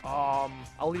 I'll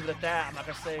leave it at that. I'm not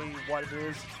gonna say what it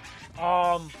is.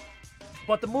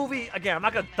 But the movie, again, I'm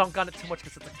not gonna dunk on it too much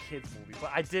because it's a kids movie.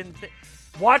 But I didn't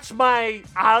watch my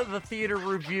out of the theater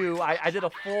review. I did a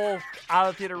full out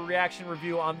of the theater reaction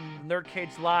review on Nerd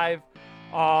Cage Live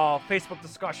Facebook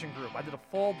discussion group. I did a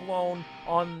full-blown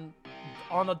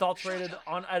unadulterated,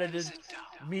 unedited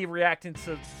me reacting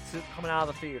to coming out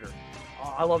of the theater.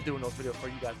 I love doing those videos for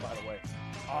you guys, by the way.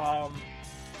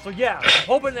 So yeah, I'm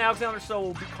hoping Alexander So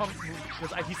will become.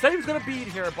 He said he was gonna be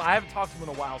here, but I haven't talked to him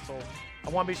in a while, so I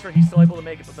want to be sure he's still able to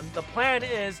make it. But the plan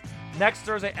is next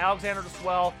Thursday, Alexander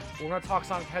Swell. We're gonna talk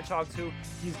Sonic the Hedgehog 2.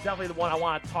 He's definitely the one I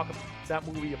want to talk that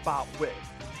movie about with.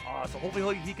 So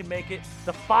hopefully he can make it.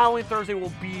 The following Thursday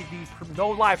will be no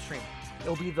live stream.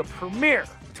 It'll be the premiere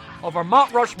of our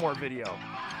Mount Rushmore video.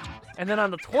 And then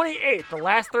on the 28th, the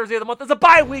last Thursday of the month, is a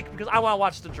bye week because I want to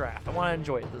watch the draft. I want to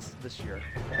enjoy it this year.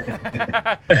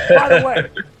 By the way,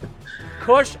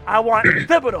 Kush, I want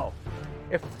Thibodeau.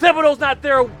 If Thibodeau's not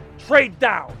there, trade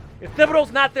down. If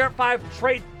Thibodeau's not there at 5,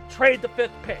 trade the 5th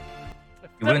pick.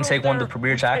 You wouldn't take one of the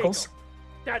premier tackles?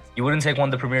 You wouldn't take one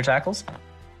of the premier tackles?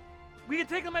 We could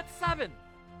take them at 7.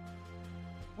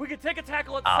 We could take a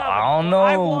tackle at 7.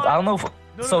 I don't know.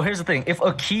 So here's the thing. If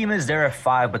Akeem is there at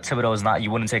 5, but Thibodeau is not, you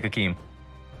wouldn't take Akeem.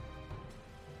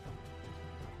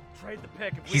 Trade the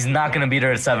pick. He's not going to be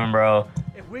there at 7, bro.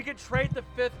 If we could trade the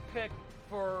 5th pick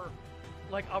for,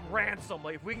 like, a ransom,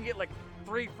 like, if we can get, like,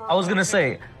 3 first. I was going to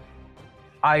say,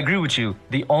 I agree with you.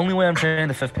 The only way I'm trading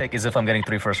the 5th pick is if I'm getting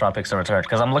 3 first-round picks in return.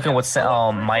 Because I'm looking at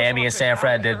what Miami and San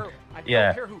Fran did. I don't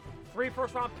care who. 3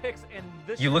 first-round picks in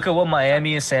this. You look at what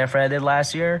Miami and San Fran did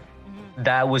last year.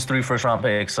 That was 3 first-round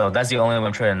picks, so that's the only way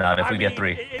I'm trading out if we get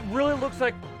 3. It really looks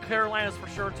like Carolina's for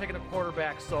sure taking a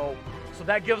quarterback, so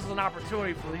that gives us an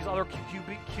opportunity for these other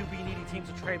QB needy teams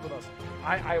to trade with us.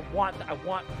 I want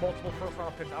multiple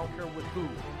first-round picks. I don't care with who.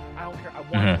 I don't care. I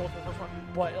want multiple first-round.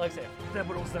 But like I said, if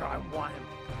Thibodeau's there, I want him.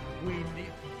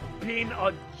 Being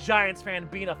a Giants fan,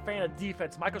 being a fan of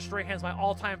defense, Michael Strahan's my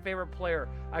all-time favorite player.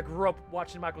 I grew up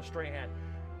watching Michael Strahan.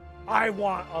 I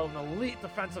want an elite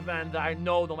defensive end that I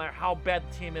know no matter how bad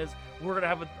the team is, we're going to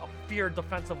have a feared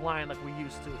defensive line like we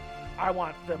used to. I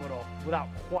want Thibodeau without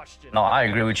question. No, I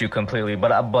agree with you completely.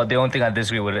 But the only thing I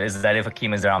disagree with is that if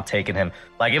Akeem is there, I'm taking him.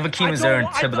 Like, if Akeem is there and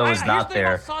Thibodeau is not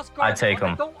there, I take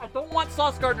him. I don't want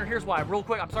Sauce Gardner. Here's why. Real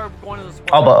quick. I'm sorry for going to this.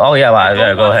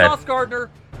 Yeah, go ahead. Sauce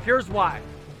Gardner. Here's why.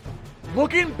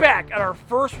 Looking back at our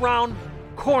first-round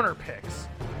corner picks,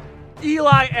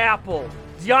 Eli Apple,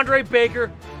 DeAndre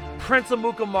Baker, Prince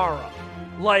Amukamara.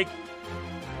 Like,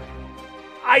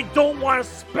 I don't want to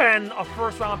spend a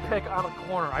first-round pick on a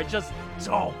corner. I just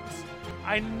don't.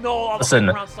 I know.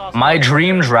 Listen, my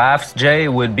dream draft, Jay,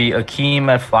 would be Akeem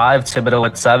at 5, Thibodeau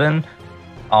at 7,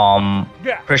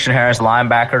 Christian Harris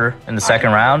linebacker in the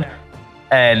second round,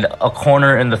 and a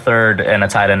corner in the 3rd and a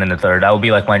tight end in the 3rd. That would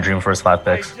be like my dream first 5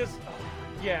 picks.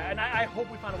 And I hope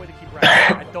we find a way to keep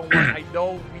Bradbury. I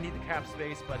know we need the cap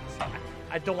space, but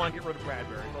I don't want to get rid of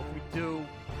Bradbury. But if we do,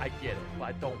 I get it, but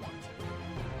I don't want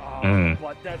to.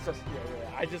 But that's just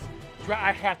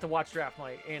I have to watch draft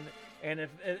night, and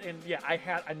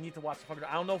I need to watch the fucking.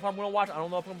 I don't know if I'm gonna watch. I don't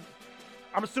know if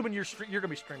I'm assuming you're gonna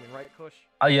be streaming, right, Kush?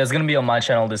 Oh yeah, it's gonna be on my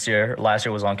channel this year. Last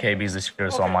year was on KB's. This year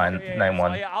it's on mine. 9-1.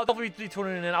 So, I'll definitely be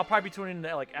tuning in. I'll probably be tuning in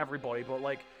to like everybody, but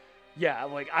like Yeah,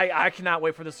 like I cannot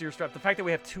wait for this year's draft. The fact that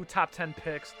we have 2 top 10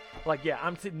 picks, like yeah,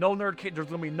 no Nerd Cage. There's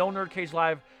gonna be no Nerd Cage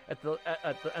live at the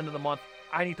end of the month.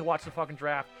 I need to watch the fucking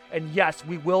draft. And yes,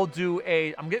 we will do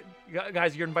a.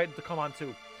 Guys, you're invited to come on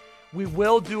too. We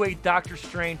will do a Doctor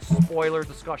Strange spoiler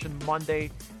discussion Monday,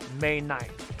 May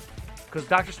 9th, because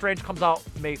Doctor Strange comes out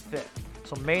May 5th.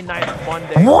 So May 9th,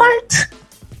 Monday. What?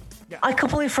 Yeah. I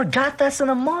completely forgot that's in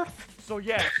a month. So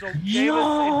yeah, so Davis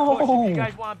Yo! and Push, if you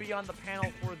guys want to be on the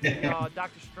panel for the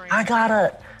Doctor Strange. I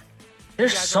gotta.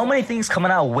 There's Yeah, so go many on. things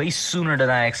coming out way sooner than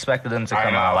I expected them to I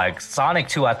come out. know. Like Sonic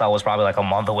 2, I thought was probably like a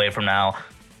month away from now.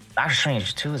 Doctor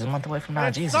Strange 2 is a month away from now.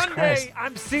 And Jesus Sunday, Christ.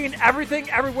 I'm seeing everything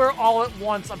everywhere all at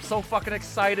once. I'm so fucking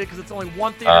excited because it's only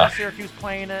one theater in Syracuse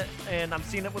playing it, and I'm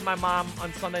seeing it with my mom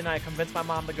on Sunday night. I convinced my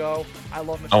mom to go. I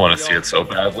love Michelle I want to Yeoh. see it so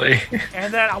badly.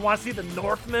 And then I want to see The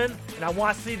Northman, and I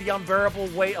want to see The Unbearable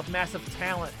Weight of Massive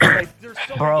Talent. Like, there's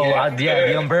so Bro, many-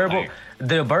 the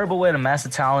unbearable weight of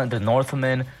massive talent, the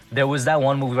Northman. There was that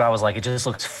one movie where I was like, it just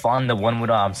looks fun. The one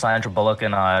with Sandra Bullock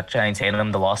and Channing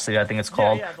Tatum, The Lost City, I think it's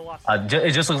called. Yeah, The Lost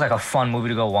It just looks like a fun movie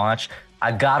to go watch.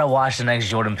 I gotta watch the next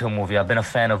Jordan Peele movie. I've been a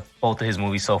fan of both of his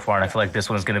movies so far, and I feel like this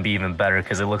one's gonna be even better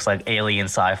because it looks like alien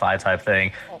sci-fi type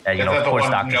thing. And Is that of the course,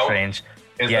 one, Doctor Nope? Strange.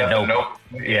 Is Yeah, that Nope.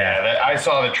 the Nope? Yeah. I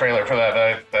saw the trailer for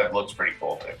that. That looks pretty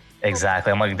cool too.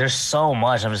 Exactly. I'm like, there's so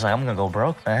much. I'm just like, I'm gonna go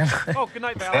broke, man. Oh, good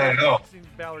night, Valerie. I know. I've seen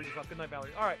Valerie just left. Good night,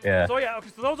 Valerie. All right. Yeah. So yeah, okay.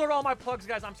 So those are all my plugs,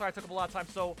 guys. I'm sorry I took up a lot of time.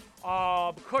 So,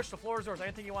 Kush, the floor is yours.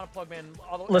 Anything you want to plug, man?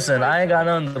 Listen, I ain't got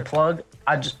nothing to plug.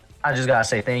 I just gotta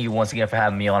say thank you once again for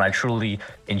having me on. I truly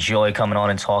enjoy coming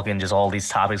on and talking just all these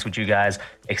topics with you guys.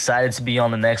 Excited to be on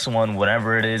the next one,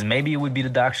 whatever it is. Maybe it would be the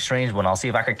Doctor Strange one. I'll see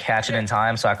if I could catch it in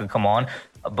time so I could come on.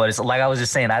 But it's like I was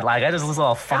just saying, I just listened to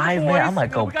all 5 minutes. I'm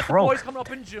like, go we got The broke. Boys coming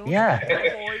up in June. Yeah. We got The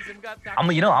Boys and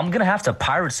we got I'm gonna have to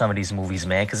pirate some of these movies,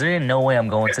 man, because there ain't no way I'm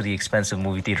going to the expensive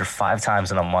movie theater 5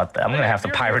 times in a month. I'm gonna have to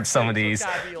You're in pirate York some of City, so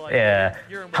these. it's gotta be like- Yeah.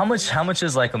 you're in How West much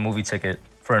is like a movie ticket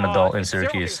for an adult in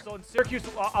Syracuse? Okay, so in Syracuse,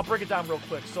 I'll break it down real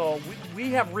quick. So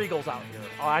we have Regals out here.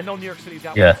 I know New York City's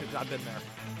got Yeah. one too, 'cause I've been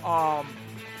there.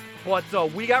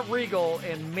 But we got Regal,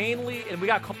 and we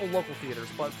got a couple local theaters.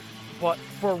 But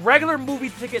for regular movie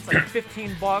tickets, like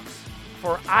 $15.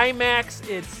 For IMAX,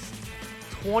 it's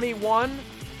 21, and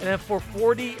then for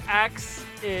 4DX,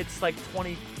 it's like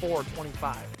 24,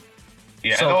 25.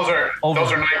 Yeah, So, those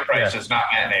are night prices, not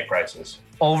matinee prices.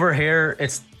 Over here,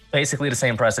 it's basically the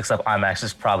same price, except IMAX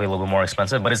is probably a little bit more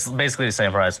expensive, but it's basically the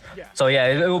same price. Yeah. So yeah,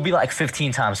 it will be like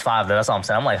 15 times 5. That's all I'm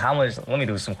saying. I'm like, how much? Let me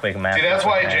do some quick math. See, that's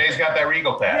why Okay. Jay's got that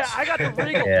Regal Yeah, pass. I got the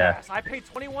Regal Yeah. Pass. I pay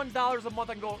 $21 a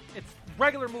month. I can go. It's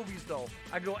regular movies though.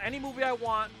 I can go any movie I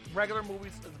want. Regular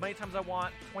movies as many times I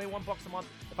want. $21 a month.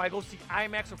 If I go see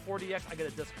IMAX or 4DX, I get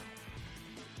a discount.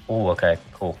 Oh, okay,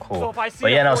 cool. So if I see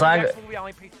But a yeah, no, 4DX so movie, I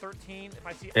only pay 13. If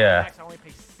I see Yeah. IMAX, I only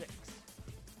pay 6.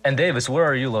 And Davis, where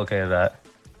are you located at?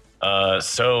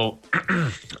 So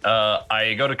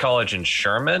I go to college in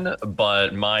Sherman,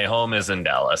 but my home is in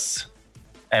Dallas.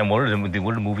 And what are the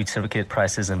movie ticket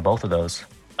prices in both of those?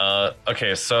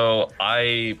 Okay, so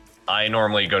I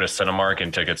normally go to Cinemark,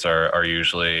 and tickets are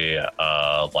usually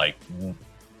like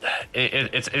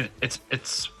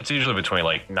it's usually between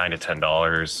like $9 to $10.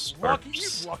 or Lucky, you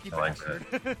lucky something like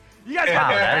bastard. You guys Wow,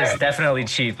 got that is definitely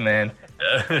cheap, man.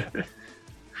 that.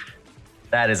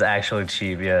 That is actually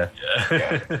cheap, yeah.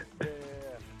 Yeah.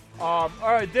 All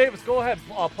right, Davis, go ahead.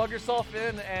 Plug yourself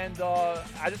in, and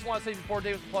I just want to say before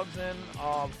Davis plugs in,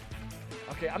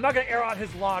 okay, I'm not gonna air out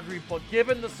his laundry, but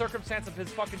given the circumstance of his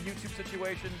fucking YouTube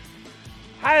situation,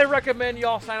 highly recommend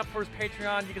y'all sign up for his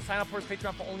Patreon. You can sign up for his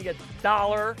Patreon for only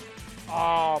 $1.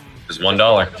 Just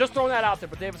 $1. Just throwing that out there.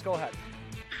 But Davis, go ahead.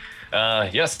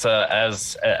 Yes,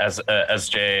 as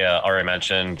Jay already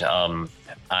mentioned,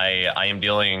 I am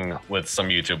dealing with some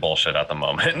YouTube bullshit at the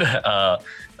moment.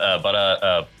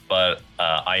 But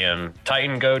I am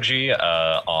Titan Goji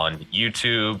on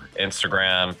YouTube,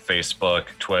 Instagram, Facebook,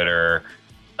 Twitter,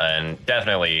 and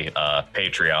definitely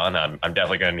Patreon. I'm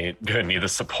definitely gonna need the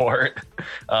support.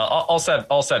 Also have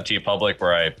TeePublic,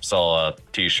 where I sell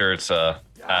T-shirts.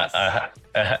 I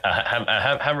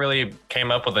haven't really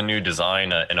came up with a new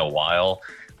design in a while.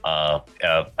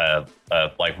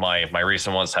 Like my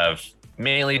recent ones have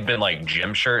mainly been like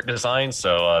gym shirt designs.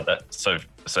 So so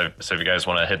if you guys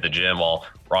want to hit the gym while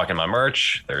rocking my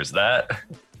merch, there's that.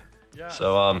 Yeah.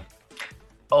 So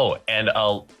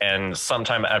and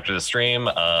sometime after the stream,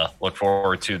 look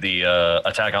forward to the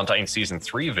Attack on Titan season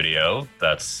 3 video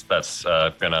that's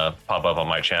gonna pop up on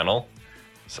my channel.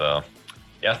 So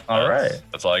yeah, All right.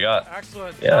 that's all I got.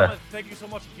 Excellent. Yeah. Gentlemen, thank you so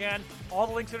much again. All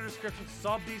the links in the description.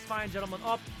 Sub these fine gentlemen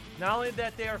up. Not only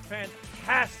that, they are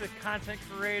fantastic content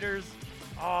creators.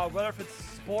 whether if it's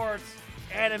sports,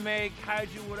 anime,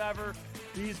 kaiju, whatever.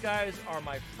 These guys are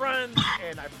my friends,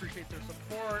 and I appreciate their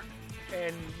support.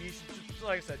 And you should, just,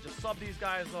 like I said, just sub these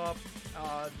guys up.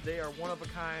 They are one of a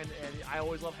kind, and I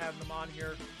always love having them on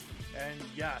here. And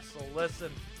yeah, so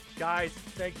listen, guys,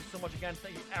 thank you so much again.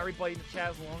 Thank you everybody in the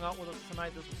chat who hung out with us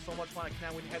tonight. This was so much fun. I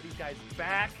cannot wait to have these guys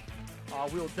back.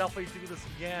 We will definitely do this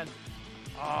again.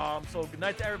 So good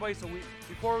night to everybody. So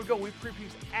before we go, we please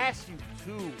ask you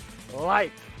to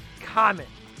like, comment,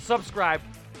 subscribe,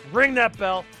 ring that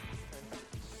bell,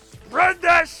 spread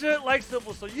that shit like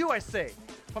simple. So you, I say,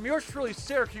 from yours truly,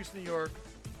 Syracuse, New York,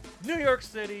 New York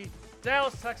City,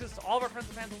 Dallas, Texas, to all of our friends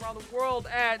and fans around the world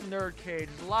at Nerd Cage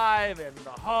Live and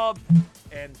The Hub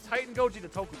and Titan Goji, the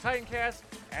Toku Titan Cast.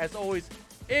 As always,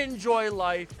 enjoy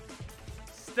life,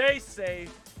 stay safe,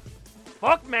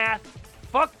 fuck math,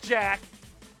 fuck Jack,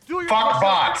 do your Fuck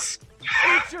bots.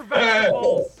 eat your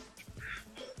vegetables.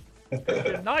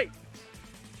 Good night.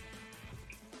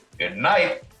 Good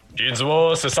night.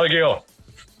 Jinzuo Sasageo.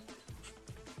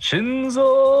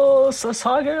 Shinzo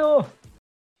Sasageo.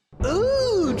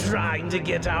 Ooh, trying to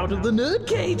get out of the nerd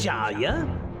cage, are ya?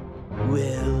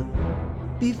 Well,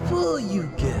 before you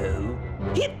go,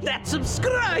 hit that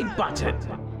subscribe button.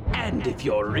 And if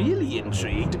you're really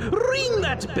intrigued, ring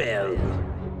that bell.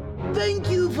 Thank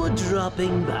you for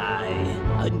dropping by.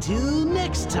 Until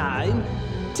next time,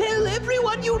 tell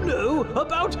everyone you know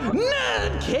about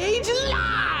Nerd Cage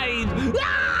Live!